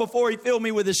world before he filled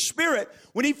me with his Spirit.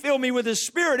 When he filled me with his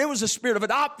Spirit, it was a spirit of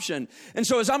adoption. And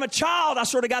so as I'm a child, I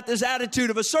sort of got this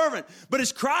attitude of a servant. But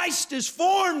as Christ is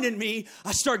formed in me,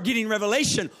 I start getting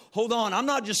revelation. Hold on, I'm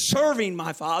not just serving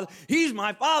my Father. He's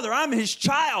my Father. I'm his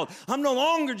child. I'm no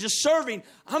longer just serving.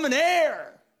 I'm an heir.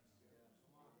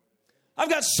 I've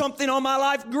got something on my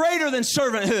life greater than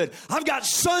servanthood. I've got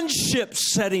sonship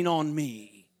setting on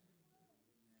me.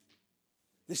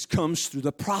 This comes through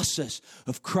the process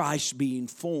of Christ being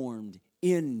formed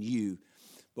in you.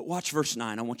 But watch verse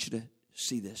 9. I want you to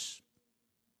see this.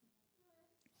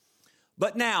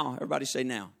 But now, everybody say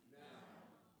now.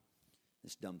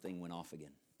 This dumb thing went off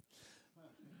again.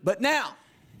 But now,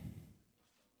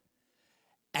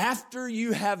 after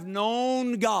you have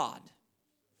known God,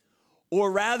 or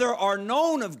rather are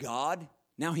known of God,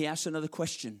 now he asks another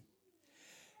question.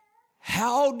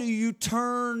 How do you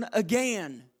turn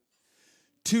again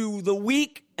to the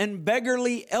weak and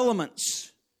beggarly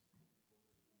elements?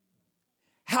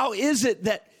 How is it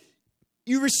that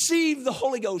you received the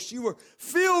Holy Ghost? You were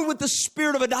filled with the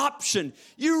spirit of adoption.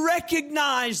 You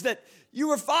recognized that you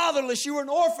were fatherless, you were an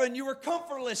orphan, you were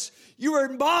comfortless, you were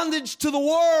in bondage to the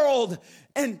world,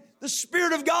 and the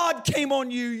Spirit of God came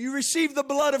on you. You received the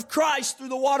blood of Christ through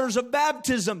the waters of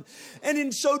baptism. And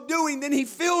in so doing, then he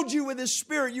filled you with his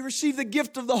Spirit. You received the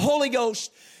gift of the Holy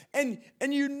Ghost. And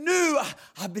you knew,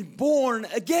 I've been born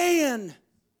again.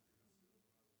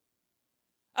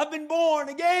 I've been born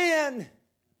again.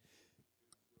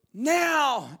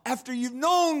 Now, after you've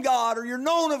known God or you're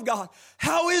known of God,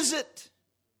 how is it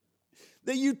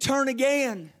that you turn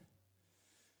again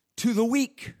to the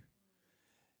weak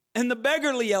and the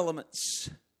beggarly elements,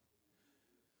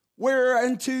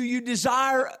 whereunto you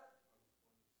desire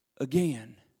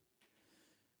again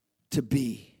to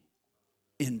be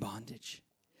in bondage?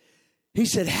 He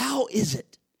said, how is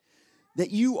it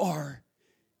that you are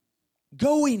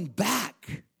going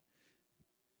back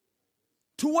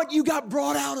to what you got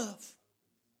brought out of?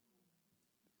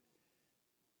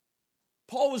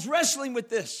 Paul was wrestling with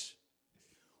this.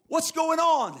 What's going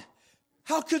on?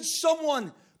 How could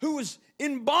someone who was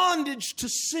in bondage to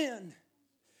sin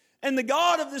and the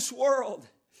God of this world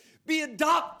be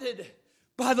adopted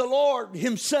by the Lord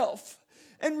himself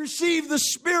and receive the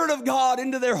Spirit of God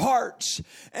into their hearts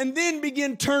and then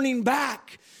begin turning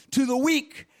back to the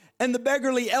weak and the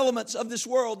beggarly elements of this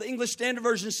world? The English Standard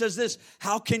Version says this: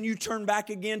 how can you turn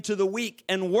back again to the weak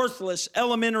and worthless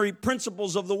elementary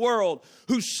principles of the world,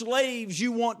 whose slaves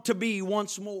you want to be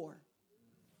once more?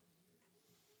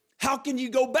 How can you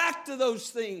go back to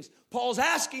those things? Paul's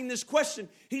asking this question.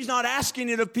 He's not asking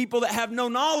it of people that have no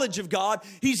knowledge of God.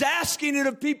 He's asking it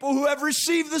of people who have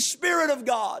received the Spirit of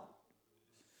God.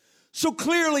 So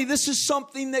clearly, this is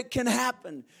something that can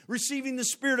happen. Receiving the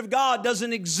Spirit of God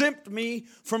doesn't exempt me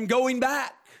from going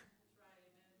back.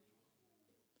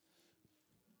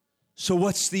 So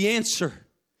what's the answer?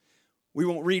 We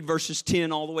won't read verses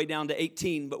 10 all the way down to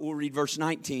 18, but we'll read verse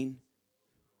 19.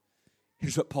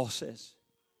 Here's what Paul says.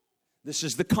 This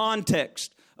is the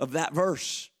context of that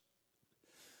verse.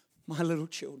 My little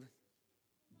children.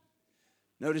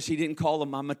 Notice he didn't call them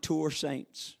my mature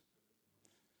saints.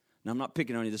 Now, I'm not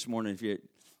picking on you this morning if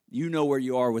you know where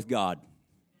you are with God.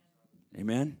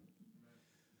 Amen?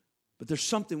 But there's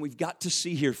something we've got to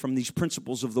see here from these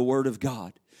principles of the Word of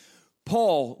God.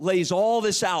 Paul lays all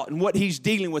this out and what he's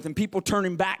dealing with, and people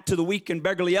turning back to the weak and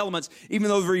beggarly elements, even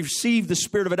though they've received the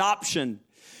spirit of adoption.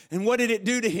 And what did it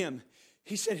do to him?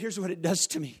 He said, here's what it does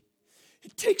to me.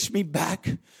 It takes me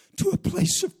back to a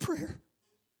place of prayer.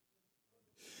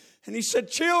 And he said,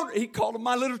 children, he called them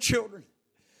my little children.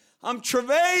 I'm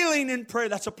travailing in prayer.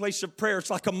 That's a place of prayer. It's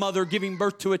like a mother giving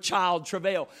birth to a child,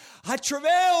 travail. I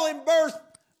travail in birth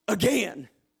again.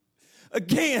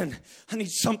 Again, I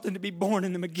need something to be born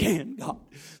in them again, God.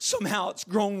 Somehow it's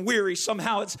grown weary.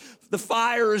 Somehow the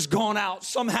fire has gone out.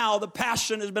 Somehow the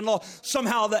passion has been lost.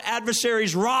 Somehow the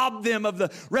adversaries robbed them of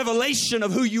the revelation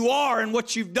of who you are and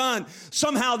what you've done.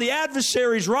 Somehow the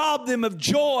adversaries robbed them of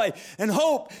joy and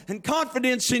hope and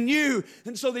confidence in you.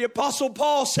 And so the Apostle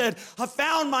Paul said, I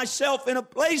found myself in a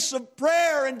place of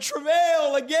prayer and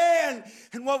travail again.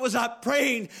 And what was I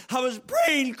praying? I was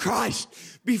praying, Christ,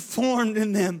 be formed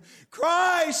in them.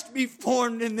 Christ be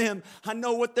formed in them. I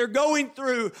know what they're going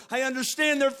through. I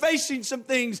understand they're facing some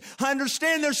things. I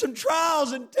understand there's some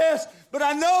trials and tests, but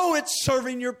I know it's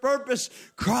serving your purpose.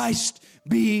 Christ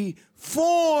be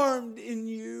formed in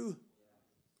you.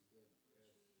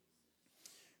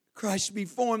 Christ be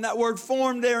formed. That word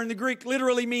formed there in the Greek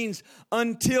literally means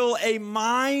until a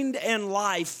mind and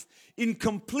life in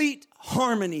complete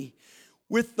harmony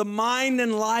with the mind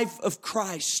and life of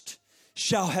Christ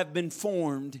shall have been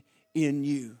formed in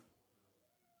you.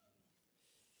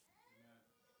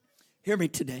 Hear me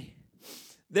today.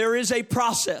 There is a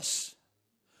process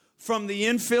from the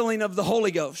infilling of the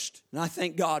Holy Ghost. And I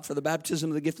thank God for the baptism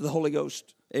of the gift of the Holy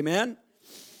Ghost. Amen.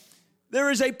 There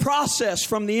is a process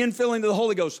from the infilling of the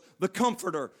Holy Ghost, the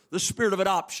Comforter, the Spirit of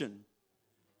adoption.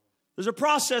 There's a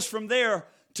process from there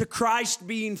to Christ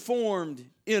being formed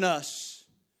in us,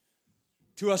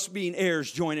 to us being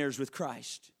heirs, joint heirs with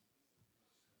Christ.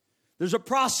 There's a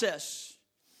process.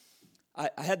 I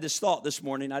had this thought this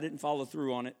morning. I didn't follow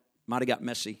through on it. Might have got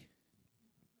messy.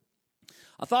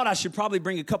 I thought I should probably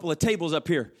bring a couple of tables up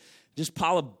here. Just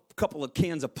pile a couple of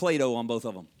cans of Play-Doh on both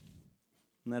of them.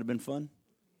 Wouldn't that have been fun?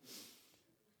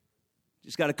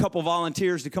 Just got a couple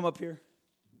volunteers to come up here.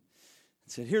 I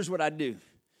said, here's what I do.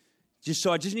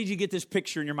 I just need you to get this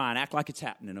picture in your mind. Act like it's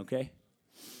happening, okay?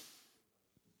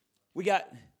 We got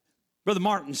Brother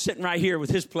Martin sitting right here with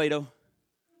his Play-Doh.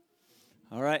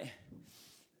 All right.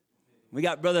 We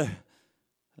got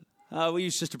we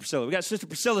use Sister Priscilla. We got Sister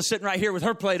Priscilla sitting right here with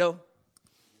her Play-Doh.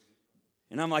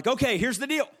 And I'm like, okay, here's the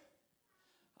deal.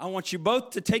 I want you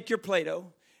both to take your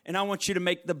Play-Doh, and I want you to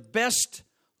make the best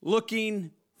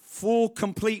looking, full,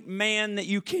 complete man that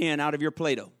you can out of your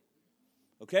Play-Doh.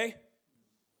 Okay?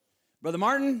 Brother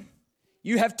Martin,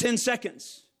 you have 10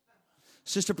 seconds.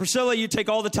 Sister Priscilla, you take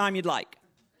all the time you'd like.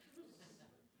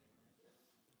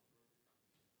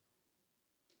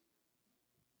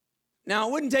 Now,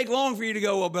 it wouldn't take long for you to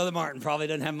go, well, Brother Martin probably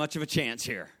doesn't have much of a chance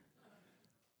here.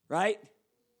 Right?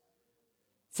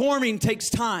 Forming takes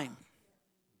time.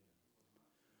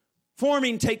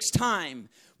 Forming takes time.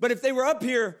 But if they were up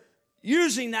here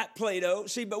using that Play-Doh,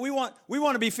 see, but we want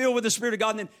to be filled with the Spirit of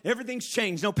God, and then everything's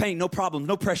changed. No pain, no problem,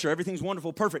 no pressure. Everything's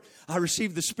wonderful, perfect. I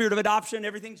received the Spirit of adoption.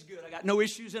 Everything's good. I got no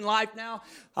issues in life now.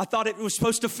 I thought it was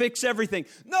supposed to fix everything.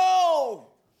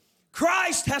 No!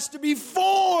 Christ has to be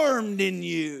formed in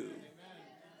you.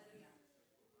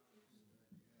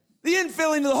 The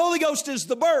infilling of the Holy Ghost is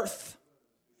the birth.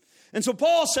 And so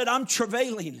Paul said, I'm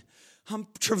travailing. I'm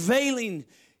travailing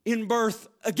in birth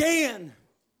again.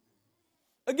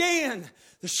 Again.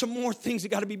 There's some more things that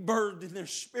got to be birthed in their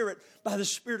spirit by the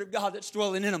Spirit of God that's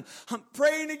dwelling in them. I'm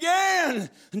praying again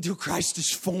until Christ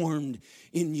is formed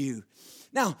in you.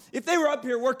 Now, if they were up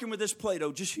here working with this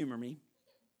Play-Doh, just humor me.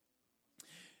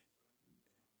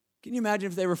 Can you imagine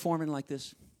if they were forming like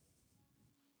this?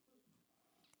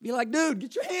 Be like, dude,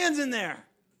 get your hands in there.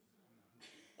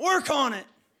 Work on it.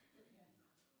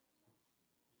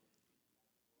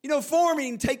 You know,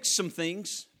 forming takes some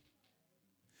things.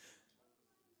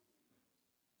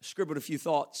 I scribbled a few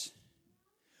thoughts.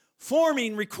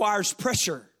 Forming requires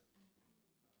pressure.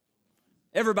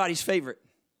 Everybody's favorite.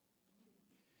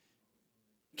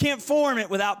 Can't form it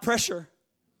without pressure.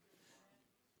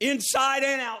 Inside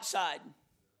and outside.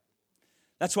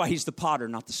 That's why he's the potter,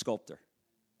 not the sculptor.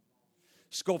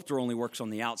 Sculptor only works on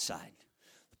the outside.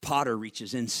 The potter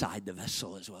reaches inside the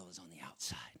vessel as well as on the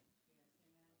outside.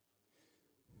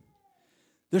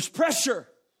 There's pressure.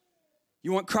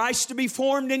 You want Christ to be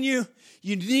formed in you?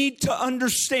 You need to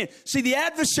understand. See, the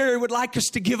adversary would like us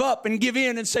to give up and give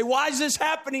in and say, why is this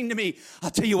happening to me? I'll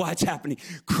tell you why it's happening.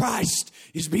 Christ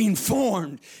is being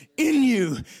formed in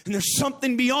you. And there's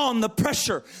something beyond the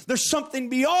pressure. There's something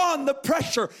beyond the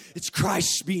pressure. It's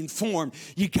Christ being formed.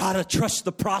 You got to trust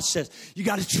the process. You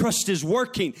got to trust His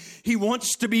working. He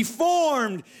wants to be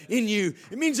formed in you.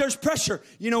 It means there's pressure.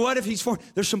 You know what? If He's formed,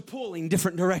 there's some pulling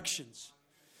different directions.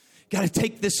 Got to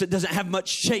take this that doesn't have much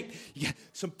shape. You got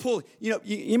some pull. You know,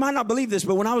 you might not believe this,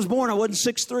 but when I was born, I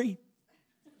wasn't 6'3".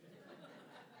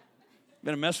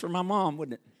 Been a mess for my mom,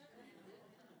 wouldn't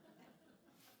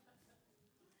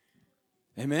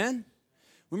it? Amen?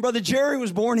 When Brother Jerry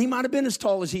was born, he might have been as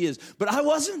tall as he is, but I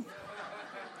wasn't.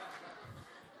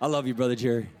 I love you, Brother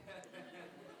Jerry.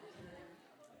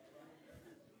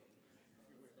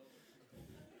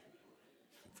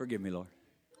 Forgive me, Lord.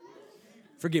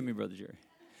 Forgive me, Brother Jerry.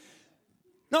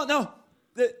 No.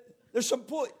 There's some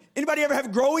pull. Anybody ever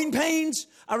have growing pains?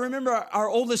 I remember our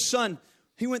oldest son,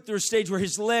 he went through a stage where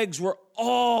his legs were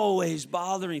always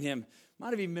bothering him.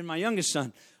 Might have even been my youngest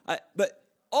son. But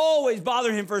always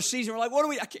bothering him for a season. We're like, what do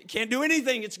we, I can't do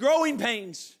anything. It's growing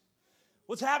pains.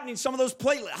 What's happening? Some of those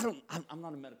platelets, I'm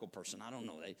not a medical person. I don't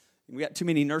know. We got too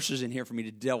many nurses in here for me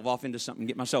to delve off into something and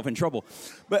get myself in trouble.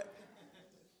 But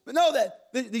know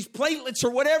that these platelets or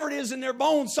whatever it is in their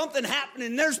bones, something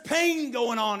happening. There's pain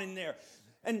going on in there.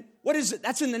 And what is it?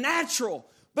 That's in the natural.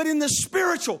 But in the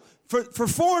spiritual, For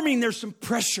forming, there's some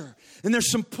pressure, and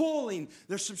there's some pulling,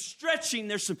 there's some stretching,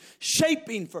 there's some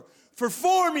shaping. For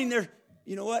forming, there,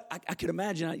 you know what? I could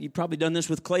imagine, you've probably done this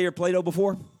with clay or Play-Doh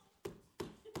before.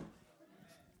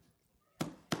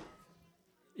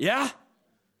 Yeah?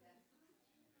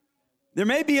 There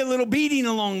may be a little beating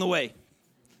along the way.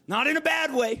 Not in a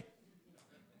bad way.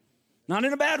 Not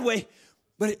in a bad way,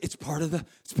 but it's part of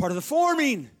the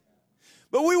forming.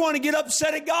 But we want to get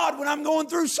upset at God when I'm going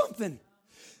through something.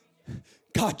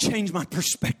 God, change my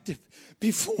perspective.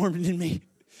 Be formed in me.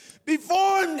 Be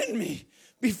formed in me.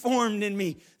 Be formed in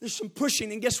me. There's some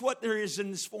pushing, and guess what there is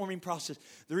in this forming process?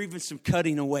 There's even some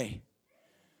cutting away.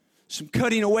 Some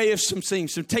cutting away of some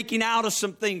things, some taking out of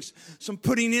some things, some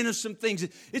putting in of some things.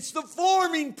 It's the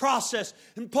forming process.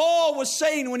 And Paul was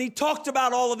saying when he talked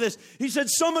about all of this, he said,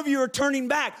 some of you are turning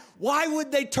back. Why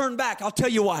would they turn back? I'll tell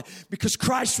you why. Because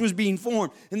Christ was being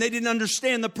formed and they didn't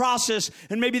understand the process.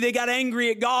 And maybe they got angry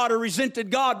at God or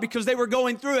resented God because they were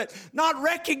going through it, not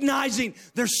recognizing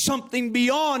there's something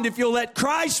beyond if you'll let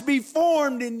Christ be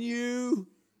formed in you.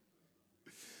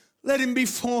 Let him be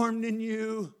formed in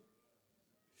you.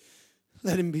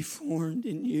 Let him be formed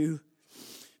in you.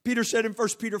 Peter said in 1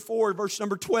 Peter 4, verse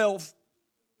number 12,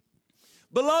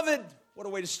 beloved, what a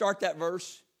way to start that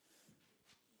verse.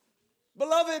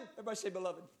 Beloved, everybody say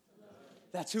beloved.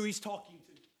 That's who he's talking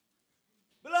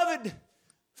to. Beloved,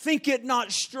 think it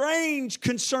not strange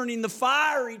concerning the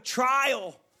fiery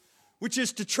trial, which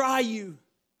is to try you,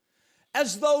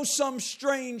 as though some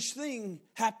strange thing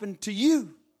happened to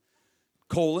you.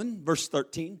 Verse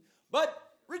 13, but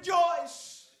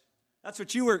rejoice. That's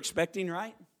what you were expecting,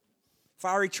 right?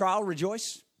 Fiery trial,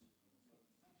 rejoice.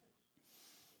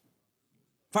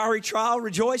 Fiery trial,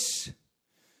 rejoice.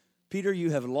 Peter, you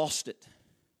have lost it.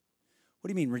 What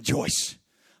do you mean, rejoice?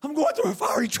 I'm going through a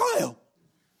fiery trial.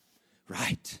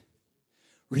 Right.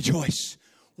 Rejoice.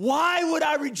 Why would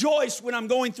I rejoice when I'm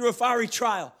going through a fiery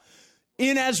trial?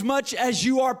 Inasmuch as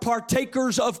you are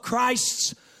partakers of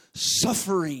Christ's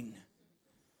suffering.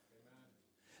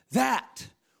 That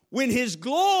when his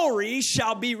glory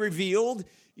shall be revealed,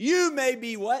 you may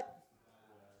be what?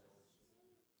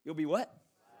 You'll be what?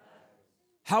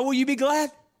 How will you be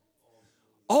glad?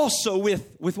 Also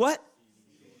with what?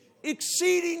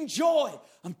 Exceeding joy.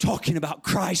 I'm talking about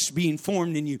Christ being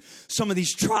formed in you. Some of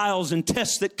these trials and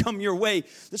tests that come your way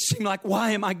that seem like,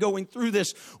 why am I going through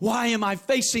this? Why am I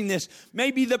facing this?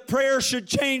 Maybe the prayer should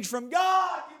change from,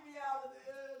 God, get me out of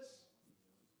this.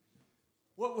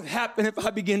 What would happen if I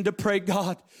begin to pray,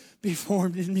 God, be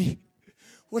formed in me?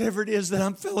 Whatever it is that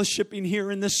I'm fellowshipping here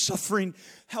in this suffering,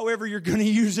 however you're going to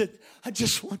use it, I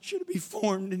just want you to be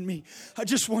formed in me. I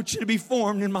just want you to be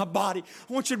formed in my body.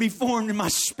 I want you to be formed in my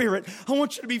spirit. I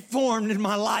want you to be formed in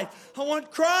my life. I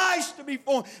want Christ to be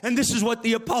formed. And this is what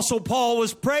the Apostle Paul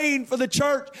was praying for the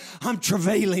church. I'm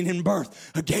travailing in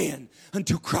birth again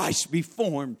until Christ be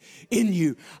formed in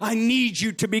you. I need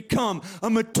you to become a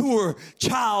mature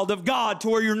child of God to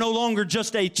where you're no longer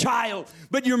just a child,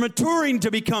 but you're maturing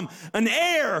to become an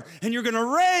heir, and you're going to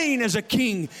reign as a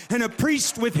king and a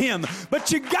priest with him.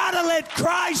 But you got to let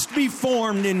Christ be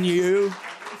formed in you.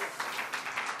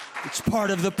 It's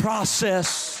part of the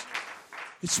process.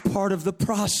 It's part of the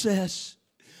process.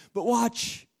 But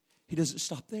watch, he doesn't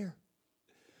stop there.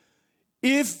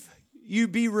 If you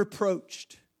be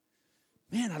reproached,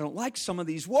 man, I don't like some of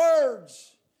these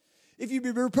words. If you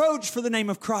be reproached for the name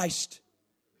of Christ,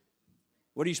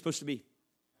 what are you supposed to be?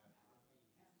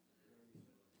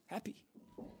 Happy.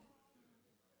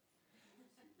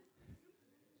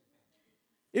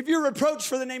 If you're reproached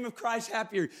for the name of Christ,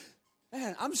 happier.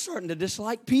 Man, I'm starting to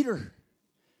dislike Peter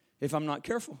if I'm not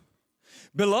careful.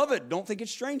 Beloved, don't think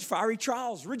it's strange. Fiery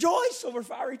trials. Rejoice over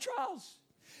fiery trials.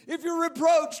 If you're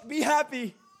reproached, be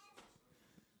happy.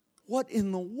 What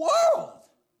in the world?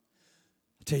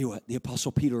 I'll tell you what, the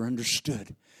Apostle Peter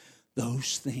understood.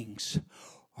 Those things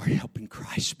are helping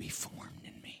Christ be formed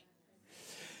in me.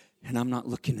 And I'm not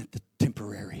looking at the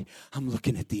temporary. I'm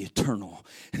looking at the eternal.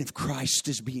 And if Christ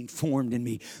is being formed in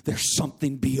me, there's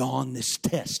something beyond this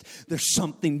test. There's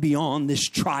something beyond this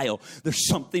trial. There's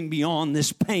something beyond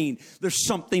this pain. There's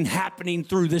something happening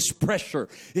through this pressure.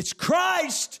 It's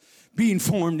Christ being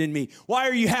formed in me. Why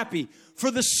are you happy? For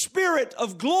the Spirit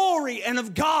of glory and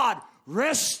of God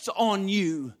rests on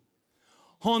you.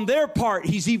 On their part,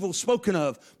 he's evil spoken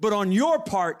of, but on your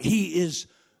part, he is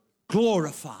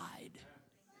glorified.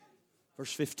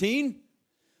 Verse 15,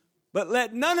 but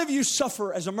let none of you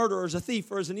suffer as a murderer, as a thief,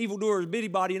 or as an evildoer, as a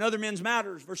busybody in other men's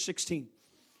matters. Verse 16,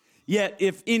 yet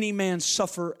if any man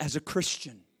suffer as a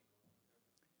Christian,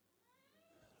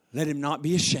 let him not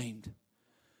be ashamed,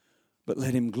 but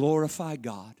let him glorify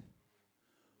God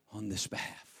on this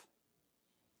behalf.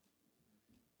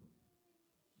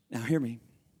 Now hear me.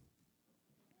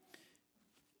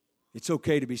 It's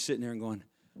okay to be sitting there and going,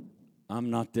 I'm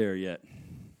not there yet.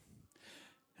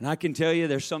 And I can tell you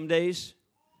there's some days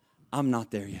I'm not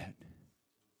there yet.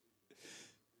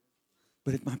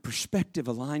 But if my perspective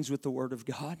aligns with the Word of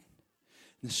God,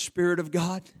 the Spirit of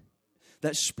God,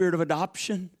 that spirit of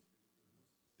adoption,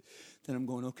 then I'm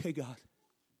going, okay, God,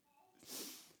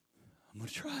 I'm going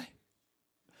to try.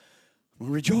 I'm going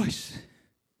to rejoice.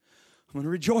 I'm going to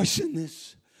rejoice in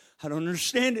this. I don't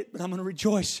understand it, but I'm going to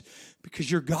rejoice because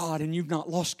you're God and you've not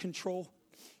lost control.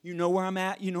 You know where I'm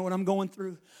at. You know what I'm going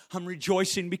through. I'm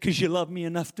rejoicing because you love me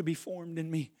enough to be formed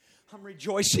in me. I'm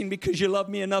rejoicing because you love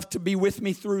me enough to be with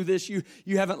me through this. You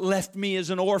haven't left me as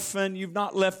an orphan. You've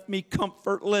not left me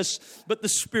comfortless. But the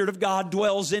Spirit of God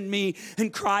dwells in me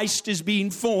and Christ is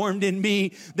being formed in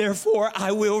me. Therefore,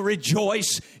 I will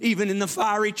rejoice even in the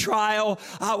fiery trial.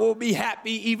 I will be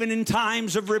happy even in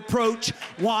times of reproach.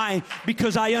 Why?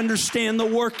 Because I understand the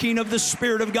working of the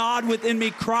Spirit of God within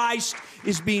me. Christ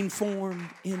is being formed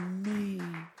in me.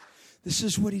 This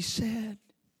is what he said.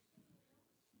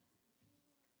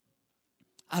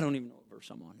 I don't even know what verse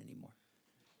I'm on anymore.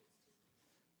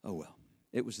 Oh, well,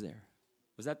 it was there.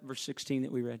 Was that verse 16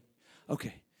 that we read?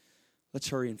 Okay, let's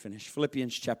hurry and finish.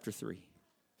 Philippians chapter 3.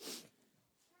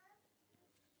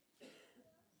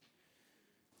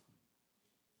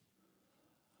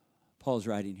 Paul's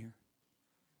writing here.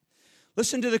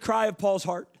 Listen to the cry of Paul's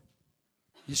heart.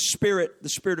 His spirit, the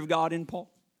Spirit of God in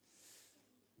Paul.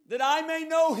 That I may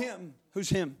know him. Who's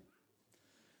him?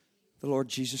 The Lord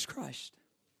Jesus Christ.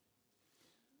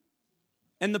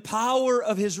 And the power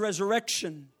of his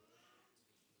resurrection.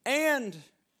 And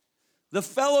the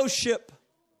fellowship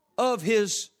of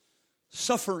his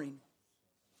suffering.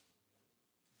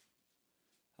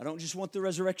 I don't just want the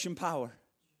resurrection power.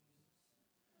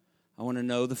 I want to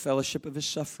know the fellowship of his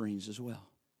sufferings as well.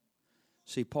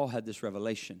 See, Paul had this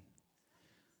revelation.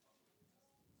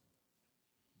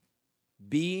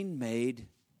 Being made,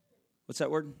 what's that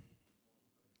word?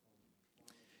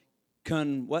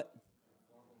 What?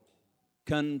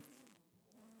 Conformable.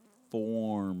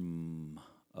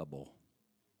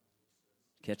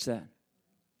 Catch that?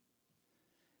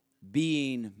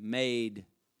 Being made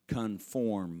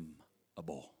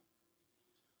conformable.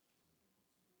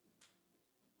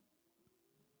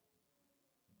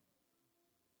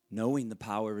 Knowing the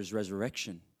power of his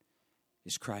resurrection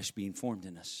is Christ being formed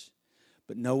in us.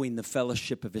 But knowing the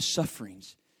fellowship of his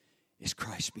sufferings is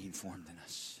Christ being formed in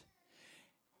us.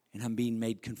 And I'm being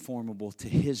made conformable to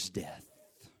his death.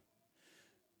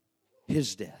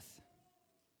 His death.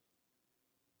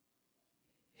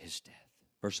 His death.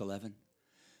 Verse 11.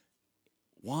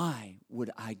 Why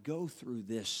would I go through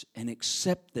this and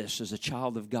accept this as a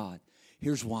child of God?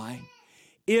 Here's why.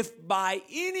 If by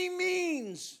any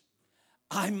means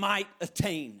I might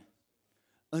attain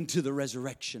unto the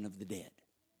resurrection of the dead.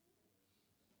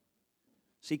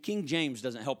 See, King James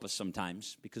doesn't help us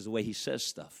sometimes because of the way he says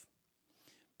stuff.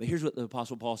 But here's what the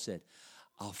Apostle Paul said.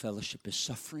 I'll fellowship his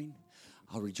suffering.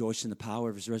 I'll rejoice in the power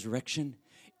of his resurrection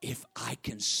if I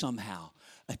can somehow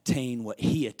attain what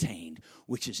he attained,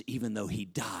 which is even though he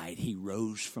died, he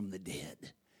rose from the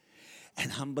dead.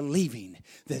 And I'm believing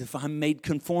that if I'm made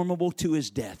conformable to his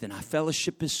death and I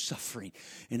fellowship his suffering,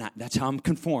 and that's how I'm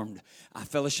conformed. I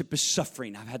fellowship his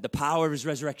suffering. I've had the power of his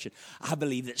resurrection. I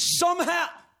believe that somehow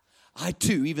I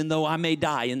too, even though I may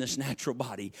die in this natural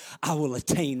body, I will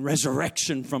attain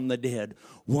resurrection from the dead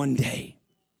one day.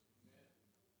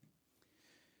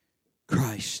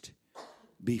 Christ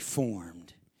be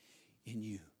formed in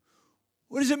you.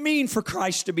 What does it mean for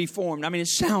Christ to be formed? I mean, it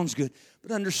sounds good,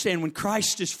 but understand when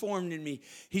Christ is formed in me,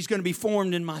 he's going to be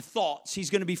formed in my thoughts. He's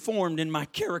going to be formed in my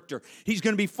character. He's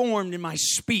going to be formed in my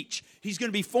speech. He's going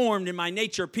to be formed in my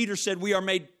nature. Peter said we are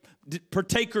made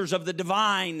partakers of the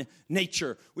divine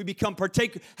nature. We become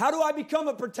partakers. How do I become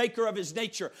a partaker of his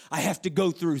nature? I have to go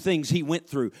through things he went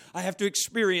through. I have to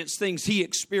experience things he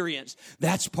experienced.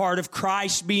 That's part of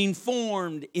Christ being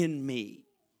formed in me.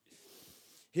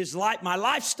 His life, my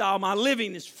lifestyle, my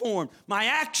living is formed. My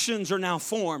actions are now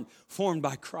formed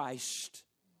by Christ.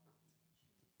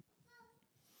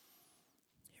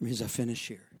 As I finish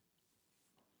here.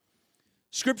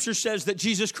 Scripture says that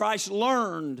Jesus Christ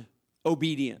learned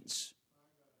obedience.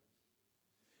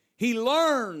 He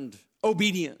learned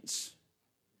obedience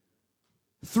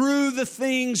through the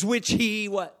things which he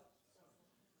what?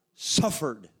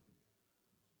 Suffered.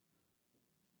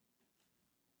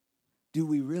 Do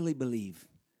we really believe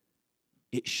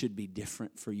it should be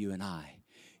different for you and I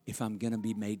if I'm going to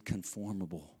be made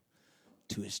conformable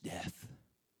to his death?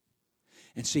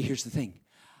 And see, here's the thing.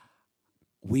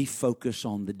 We focus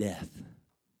on the death,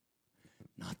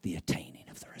 not the attaining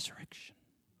of the resurrection.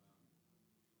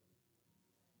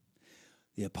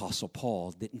 The Apostle Paul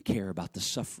didn't care about the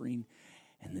suffering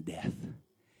and the death.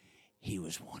 He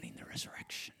was wanting the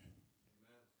resurrection.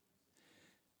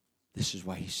 This is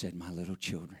why he said, my little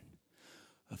children,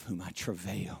 of whom I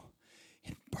travail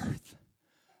in birth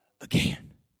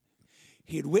again.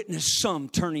 He had witnessed some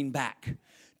turning back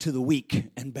to the weak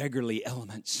and beggarly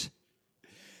elements.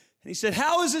 And he said,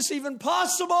 how is this even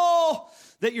possible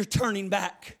that you're turning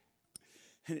back?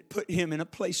 And it put him in a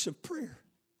place of prayer.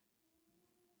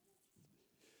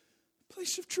 A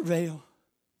place of travail.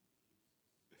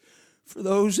 For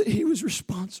those that he was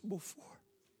responsible for.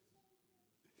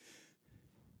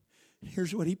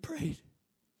 Here's what he prayed.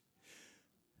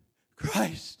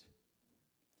 Christ,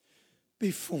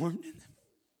 be formed in them.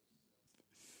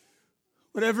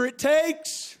 Whatever it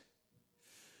takes,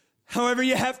 however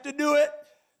you have to do it,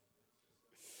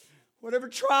 whatever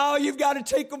trial you've got to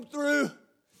take them through,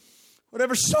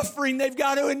 whatever suffering they've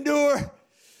got to endure,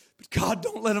 but God,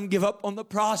 don't let them give up on the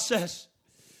process.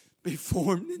 Be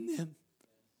formed in them.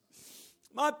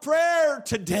 My prayer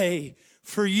today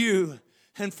for you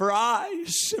and for I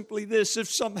is simply this: if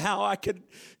somehow I could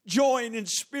join in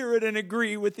spirit and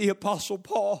agree with the Apostle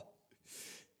Paul,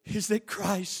 is that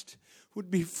Christ would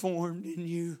be formed in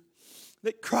you.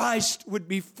 That Christ would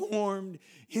be formed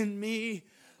in me.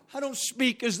 I don't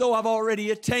speak as though I've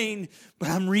already attained, but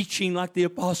I'm reaching like the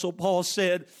Apostle Paul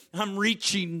said. I'm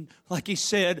reaching like he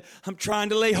said. I'm trying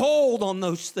to lay hold on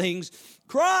those things.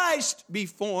 Christ be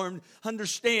formed.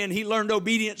 Understand, he learned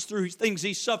obedience through things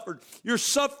he suffered. Your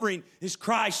suffering is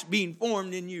Christ being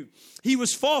formed in you. He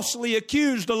was falsely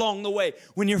accused along the way.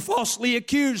 When you're falsely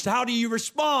accused, how do you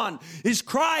respond? Is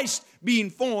Christ being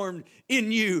formed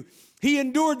in you? He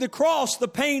endured the cross, the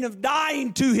pain of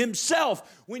dying to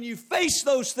himself. When you face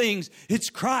those things, it's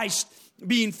Christ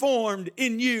being formed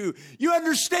in you. You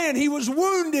understand, he was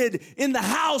wounded in the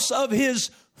house of his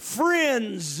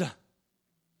friends.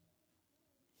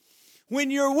 When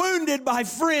you're wounded by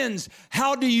friends,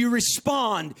 how do you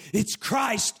respond? It's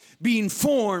Christ being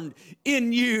formed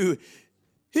in you.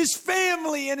 His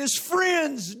family and his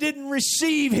friends didn't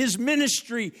receive his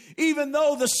ministry, even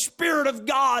though the Spirit of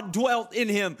God dwelt in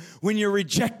him. When you're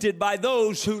rejected by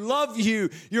those who love you,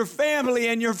 your family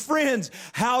and your friends,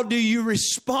 how do you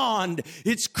respond?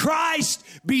 It's Christ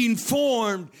being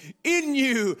formed in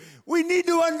you. We need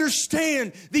to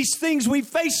understand these things we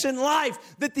face in life,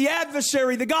 that the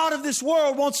adversary, the God of this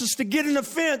world, wants us to get in a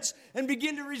fence and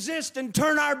begin to resist and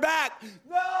turn our back.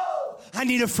 No! I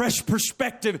need a fresh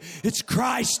perspective. It's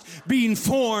Christ being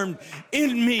formed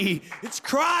in me. It's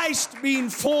Christ being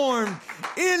formed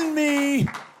in me.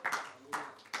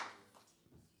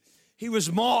 He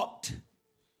was mocked.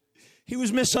 He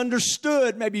was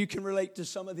misunderstood. Maybe you can relate to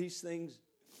some of these things.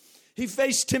 He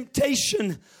faced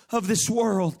temptation of this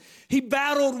world. He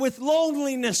battled with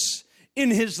loneliness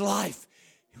in his life.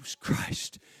 It was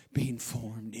Christ being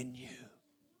formed in you.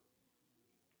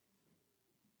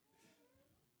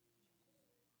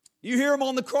 You hear him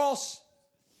on the cross.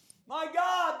 My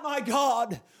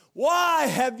God, why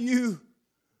have you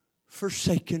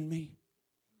forsaken me?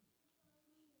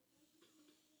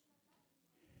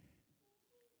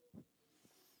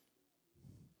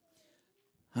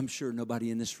 I'm sure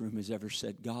nobody in this room has ever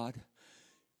said, God,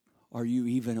 are you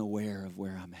even aware of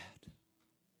where I'm at?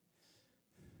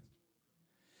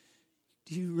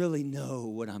 Do you really know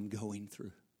what I'm going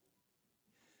through?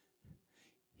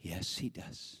 Yes, he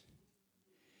does.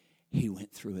 He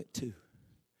went through it too.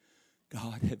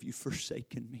 God, have you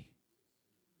forsaken me?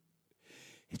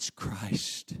 It's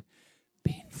Christ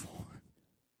being formed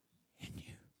in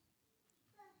you.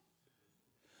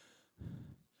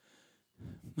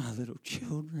 My little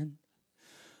children,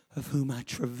 of whom I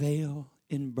travail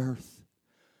in birth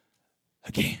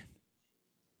again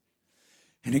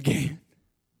and again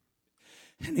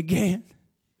and again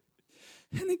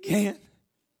and again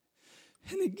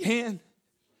and again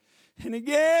and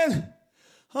again,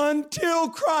 until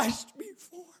Christ be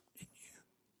formed in you.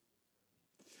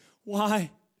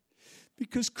 Why?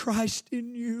 Because Christ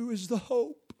in you is the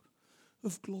hope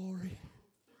of glory.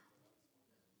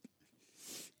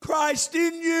 Christ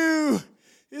in you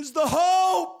is the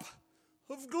hope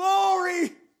of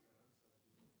glory.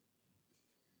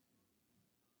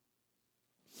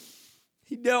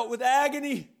 He dealt with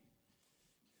agony,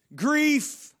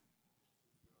 grief.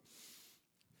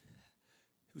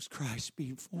 It was Christ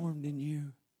being formed in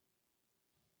you.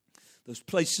 Those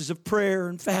places of prayer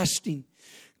and fasting,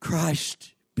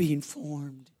 Christ being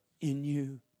formed in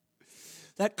you.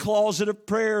 That closet of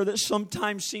prayer that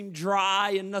sometimes seemed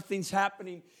dry and nothing's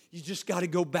happening, you just got to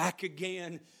go back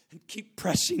again and keep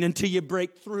pressing until you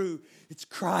break through. It's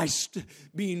Christ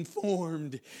being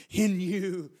formed in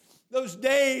you. Those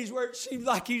days where it seems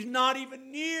like He's not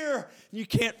even near. You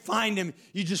can't find Him.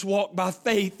 You just walk by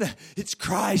faith. It's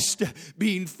Christ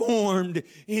being formed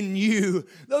in you.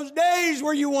 Those days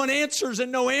where you want answers and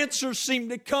no answers seem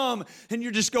to come. And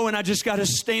you're just going, I just got to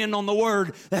stand on the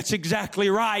Word. That's exactly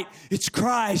right. It's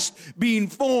Christ being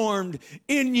formed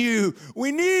in you.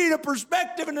 We need a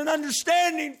perspective and an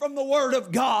understanding from the Word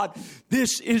of God.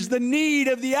 This is the need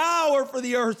of the hour for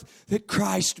the earth, that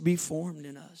Christ be formed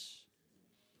in us.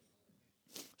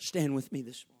 Stand with me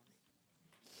this morning.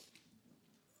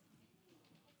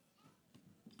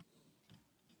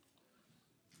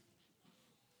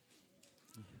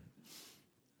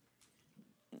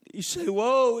 You say,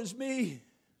 woe is me.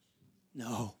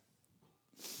 No.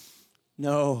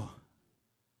 No.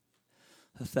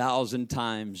 1,000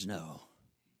 times no.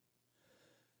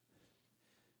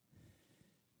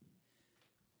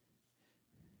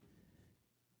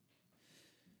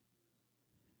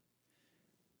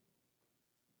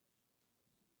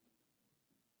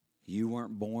 You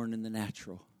weren't born in the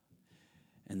natural,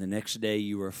 and the next day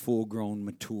you were a full-grown,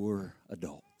 mature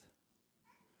adult.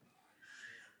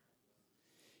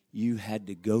 You had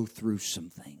to go through some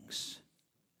things.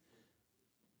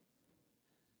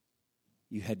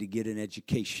 You had to get an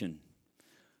education,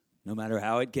 no matter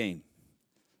how it came.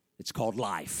 It's called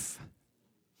life.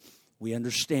 We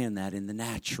understand that in the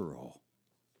natural.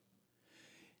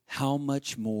 How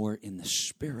much more in the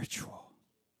spiritual?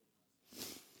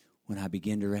 When I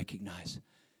begin to recognize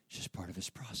it's just part of His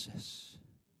process.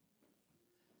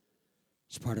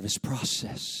 It's part of His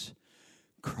process.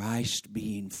 Christ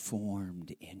being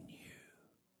formed in you.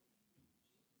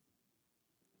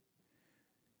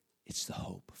 It's the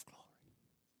hope of glory.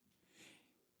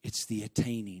 It's the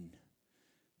attaining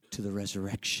to the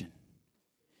resurrection.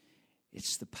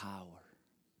 It's the power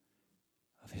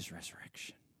of His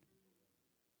resurrection.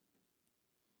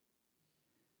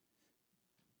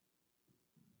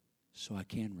 So I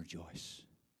can rejoice.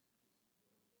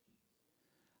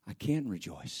 I can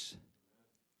rejoice.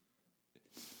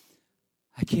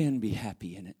 I can be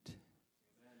happy in it.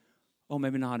 Oh,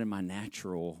 maybe not in my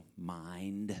natural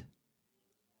mind.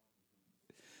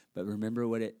 But remember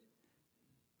what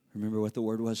the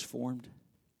word was, formed?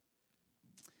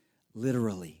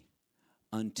 Literally,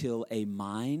 until a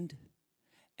mind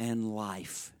and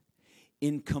life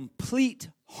in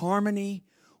complete harmony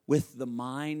with the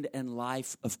mind and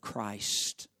life of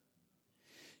Christ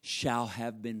shall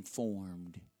have been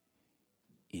formed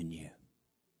in you.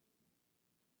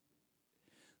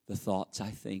 The thoughts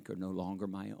I think are no longer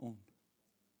my own.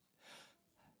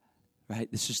 Right?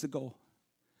 This is the goal.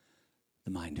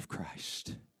 The mind of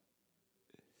Christ.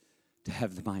 To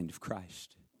have the mind of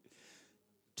Christ.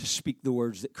 To speak the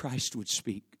words that Christ would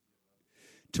speak.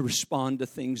 To respond to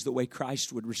things the way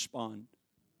Christ would respond.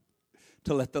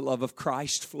 To let the love of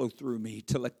Christ flow through me.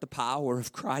 To let the power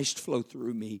of Christ flow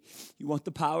through me. You want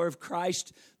the power of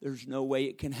Christ? There's no way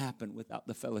it can happen without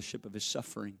the fellowship of His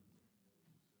suffering.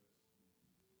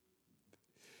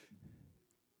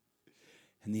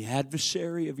 And the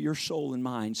adversary of your soul and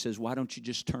mind says, why don't you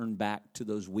just turn back to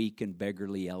those weak and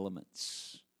beggarly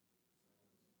elements?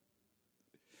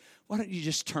 Why don't you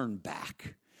just turn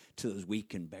back to those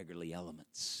weak and beggarly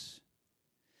elements?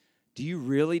 Do you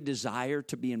really desire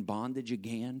to be in bondage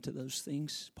again to those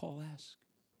things? Paul asked.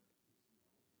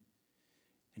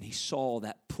 And he saw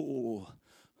that pool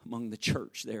among the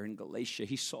church there in Galatia.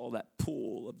 He saw that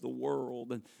pool of the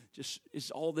world. And just, is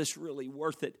all this really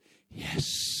worth it?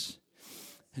 Yes.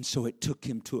 And so it took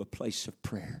him to a place of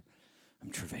prayer. I'm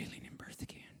travailing in birth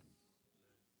again.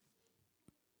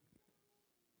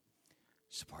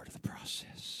 It's a part of the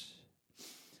process.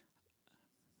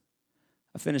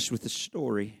 I finished with a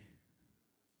story.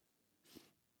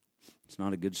 It's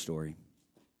not a good story.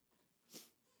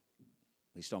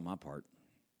 At least on my part.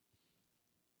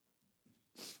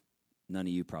 None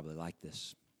of you probably like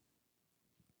this.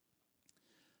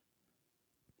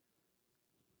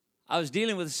 I was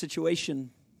dealing with a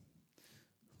situation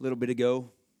a little bit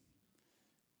ago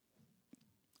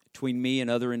between me and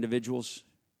other individuals.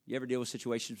 You ever deal with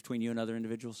situations between you and other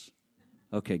individuals?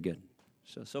 Okay, good.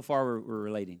 So far we're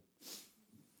relating.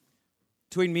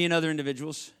 Between me and other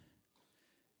individuals.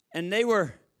 And they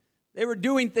were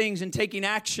doing things and taking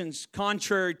actions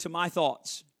contrary to my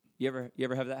thoughts. You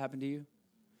ever have that happen to you?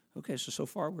 Okay, so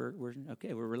far we're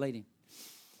relating.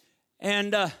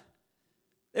 And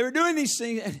they were doing these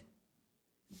things,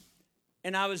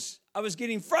 and I was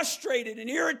getting frustrated and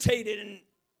irritated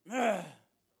and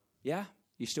yeah,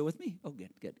 you still with me? Oh,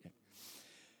 good.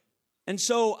 And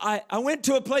so I went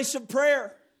to a place of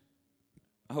prayer.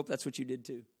 I hope that's what you did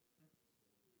too.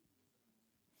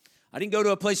 I didn't go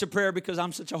to a place of prayer because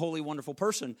I'm such a holy, wonderful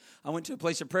person. I went to a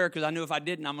place of prayer because I knew if I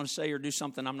didn't, I'm going to say or do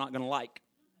something I'm not going to like.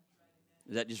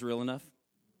 Is that just real enough?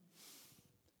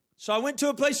 So I went to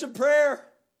a place of prayer.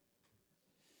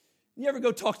 You ever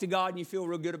go talk to God and you feel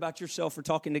real good about yourself for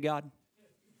talking to God?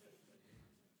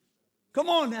 Come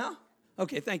on now.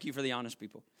 Okay, thank you for the honest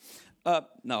people.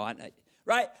 No,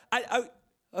 right?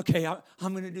 Okay,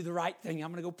 I'm going to do the right thing.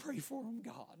 I'm going to go pray for them,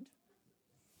 God.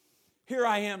 Here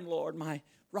I am, Lord, my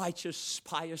righteous,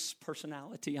 pious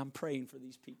personality. I'm praying for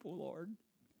these people, Lord.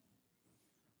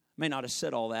 I may not have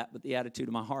said all that, but the attitude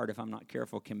of my heart, if I'm not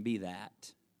careful, can be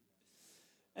that.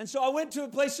 And so I went to a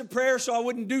place of prayer so I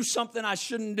wouldn't do something I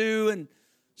shouldn't do and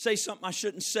say something I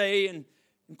shouldn't say. And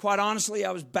quite honestly,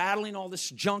 I was battling all this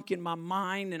junk in my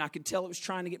mind, and I could tell it was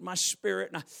trying to get my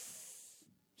spirit. And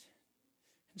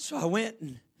so I went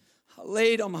and I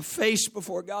laid on my face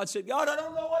before God, said, God, I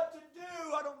don't know what to do.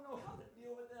 I don't know how to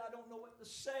deal with it. I don't know what to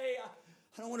say.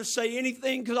 I don't want to say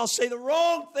anything because I'll say the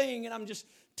wrong thing. And I'm just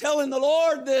telling the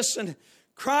Lord this and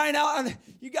crying out,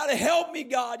 you got to help me,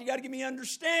 God. You got to give me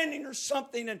understanding or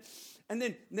something. And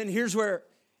then here's where,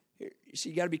 you see,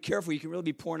 you got to be careful. You can really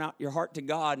be pouring out your heart to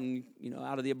God, and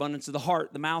out of the abundance of the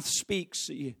heart, the mouth speaks.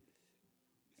 And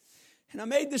I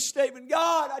made this statement,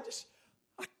 God,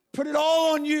 I put it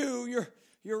all on you.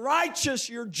 You're righteous.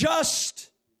 You're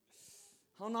just.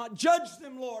 I'll not judge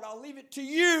them, Lord. I'll leave it to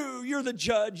you. You're the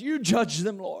judge. You judge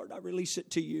them, Lord. I release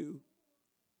it to you.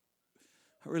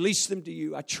 I release them to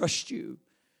you. I trust you.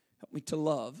 Help me to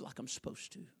love like I'm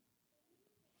supposed to.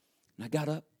 And I got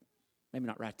up. Maybe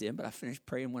not right then, but I finished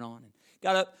praying and went on. And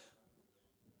got up.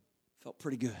 Felt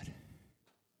pretty good.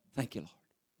 Thank you, Lord.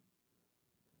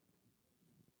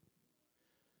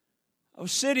 I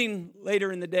was sitting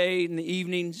later in the day, in the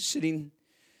evening, sitting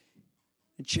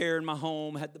in a chair in my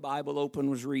home, had the Bible open,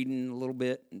 was reading a little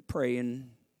bit and praying,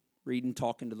 reading,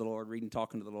 talking to the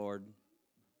Lord,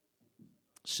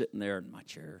 sitting there in my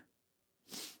chair.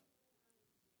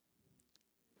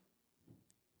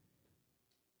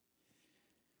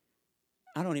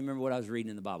 I don't even remember what I was reading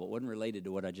in the Bible. It wasn't related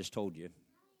to what I just told you.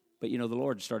 But, the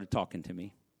Lord started talking to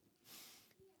me.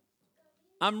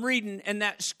 I'm reading, and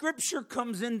that scripture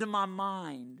comes into my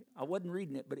mind. I wasn't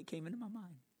reading it, but it came into my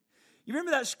mind. You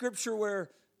remember that scripture where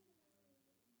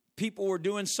people were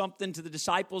doing something to the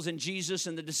disciples and Jesus,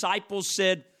 and the disciples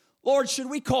said, Lord, should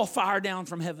we call fire down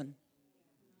from heaven?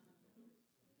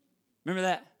 Remember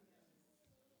that?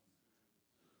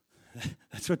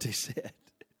 That's what they said.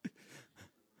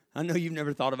 I know you've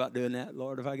never thought about doing that.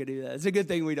 Lord, if I could do that. It's a good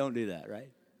thing we don't do that,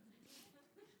 right?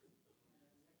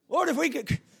 Lord, if we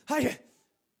could.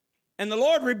 And the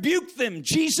Lord rebuked them.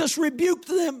 Jesus rebuked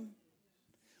them.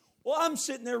 Well, I'm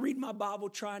sitting there reading my Bible,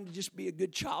 trying to just be a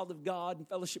good child of God and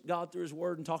fellowship God through His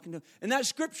Word and talking to Him. And that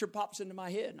scripture pops into my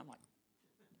head, and I'm like.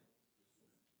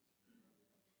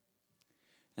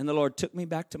 And the Lord took me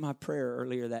back to my prayer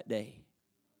earlier that day.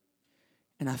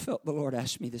 And I felt the Lord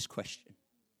ask me this question.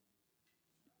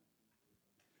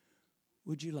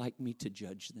 Would you like me to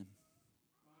judge them?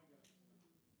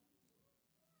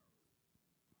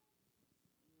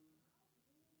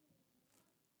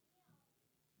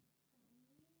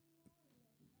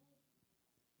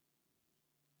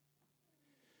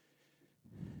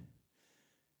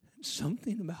 And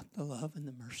something about the love and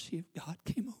the mercy of God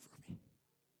came over me.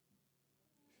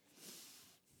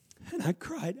 And I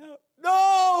cried out,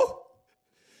 no!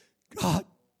 God,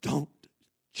 don't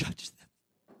judge them.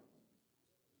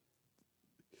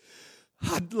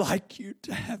 I'd like you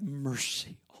to have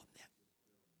mercy on them.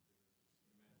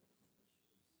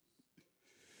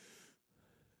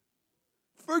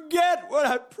 Forget what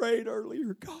I prayed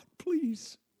earlier. God,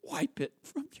 please wipe it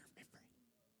from your memory.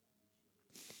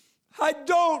 I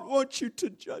don't want you to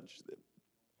judge them.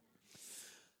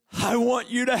 I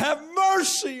want you to have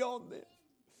mercy on them.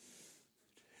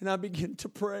 And I begin to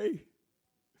pray.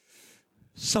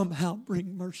 Somehow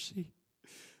bring mercy.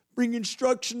 Bring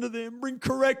instruction to them. Bring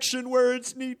correction where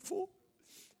it's needful.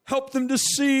 Help them to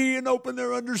see and open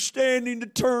their understanding to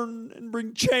turn and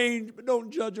bring change. But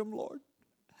don't judge them, Lord.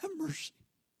 Have mercy.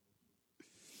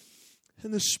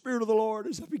 And the Spirit of the Lord,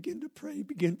 as I begin to pray,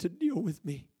 begin to deal with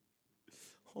me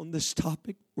on this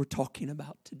topic we're talking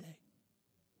about today.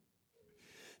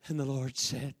 And the Lord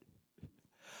said,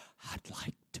 I'd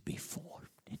like to be formed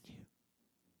in you.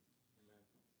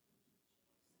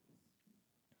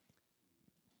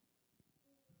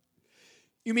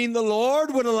 You mean the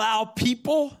Lord would allow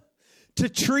people to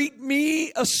treat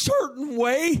me a certain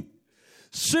way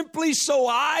simply so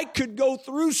I could go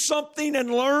through something and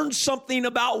learn something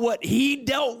about what He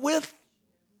dealt with?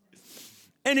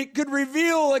 And it could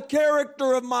reveal a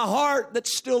character of my heart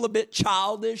that's still a bit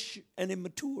childish and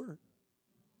immature.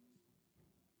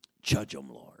 Judge them,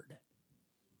 Lord.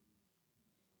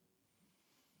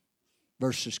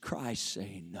 Versus Christ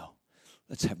saying, no,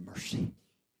 let's have mercy.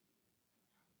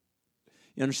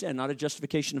 You understand? Not a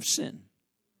justification of sin.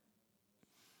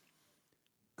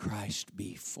 Christ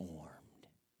be formed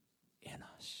in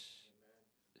us.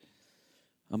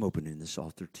 I'm opening this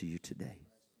altar to you today.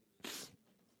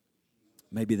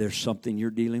 Maybe there's something you're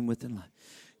dealing with in life.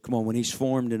 Come on, when He's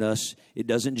formed in us, it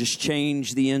doesn't just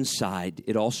change the inside,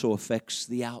 it also affects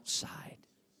the outside.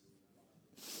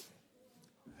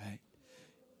 Right?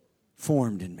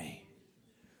 Formed in me.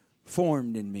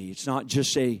 Formed in me. It's not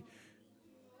just a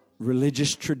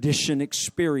religious tradition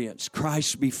experience.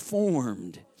 Christ be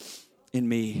formed in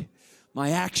me.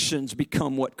 My actions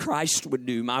become what Christ would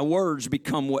do. My words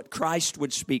become what Christ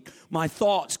would speak. My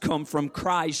thoughts come from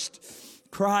Christ.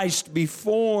 Christ be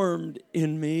formed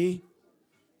in me.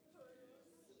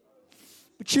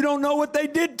 But you don't know what they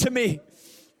did to me.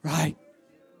 Right?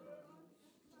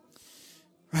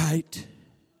 Right?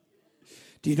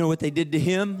 Do you know what they did to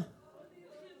Him?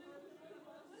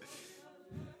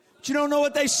 But you don't know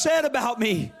what they said about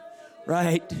me.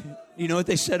 Right? Do you know what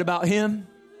they said about Him?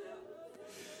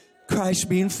 Christ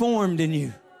being formed in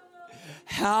you.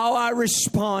 How I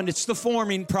respond, it's the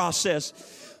forming process.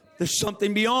 There's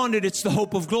something beyond it. It's the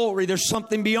hope of glory. There's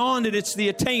something beyond it. It's the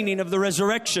attaining of the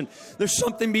resurrection. There's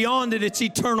something beyond it. It's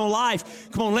eternal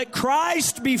life. Come on, let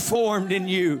Christ be formed in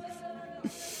you.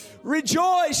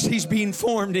 Rejoice, He's being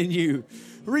formed in you.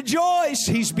 Rejoice,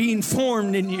 He's being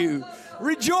formed in you.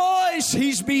 Rejoice,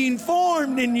 He's being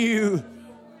formed in you.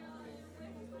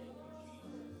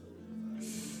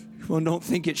 Come on, don't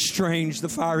think it's strange, the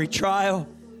fiery trial.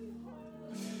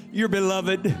 You're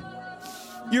beloved.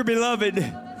 You're beloved.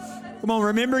 Come on,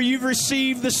 remember you've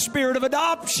received the spirit of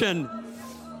adoption.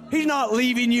 He's not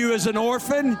leaving you as an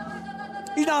orphan.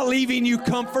 He's not leaving you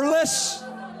comfortless.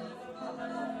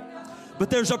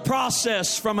 But there's a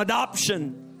process from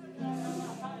adoption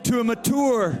to a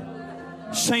mature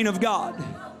saint of God.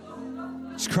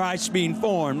 It's Christ being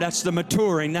formed. That's the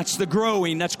maturing. That's the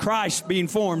growing. That's Christ being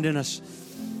formed in us.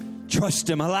 Trust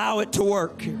Him. Allow it to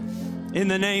work. In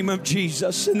the name of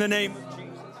Jesus. In the name of Jesus.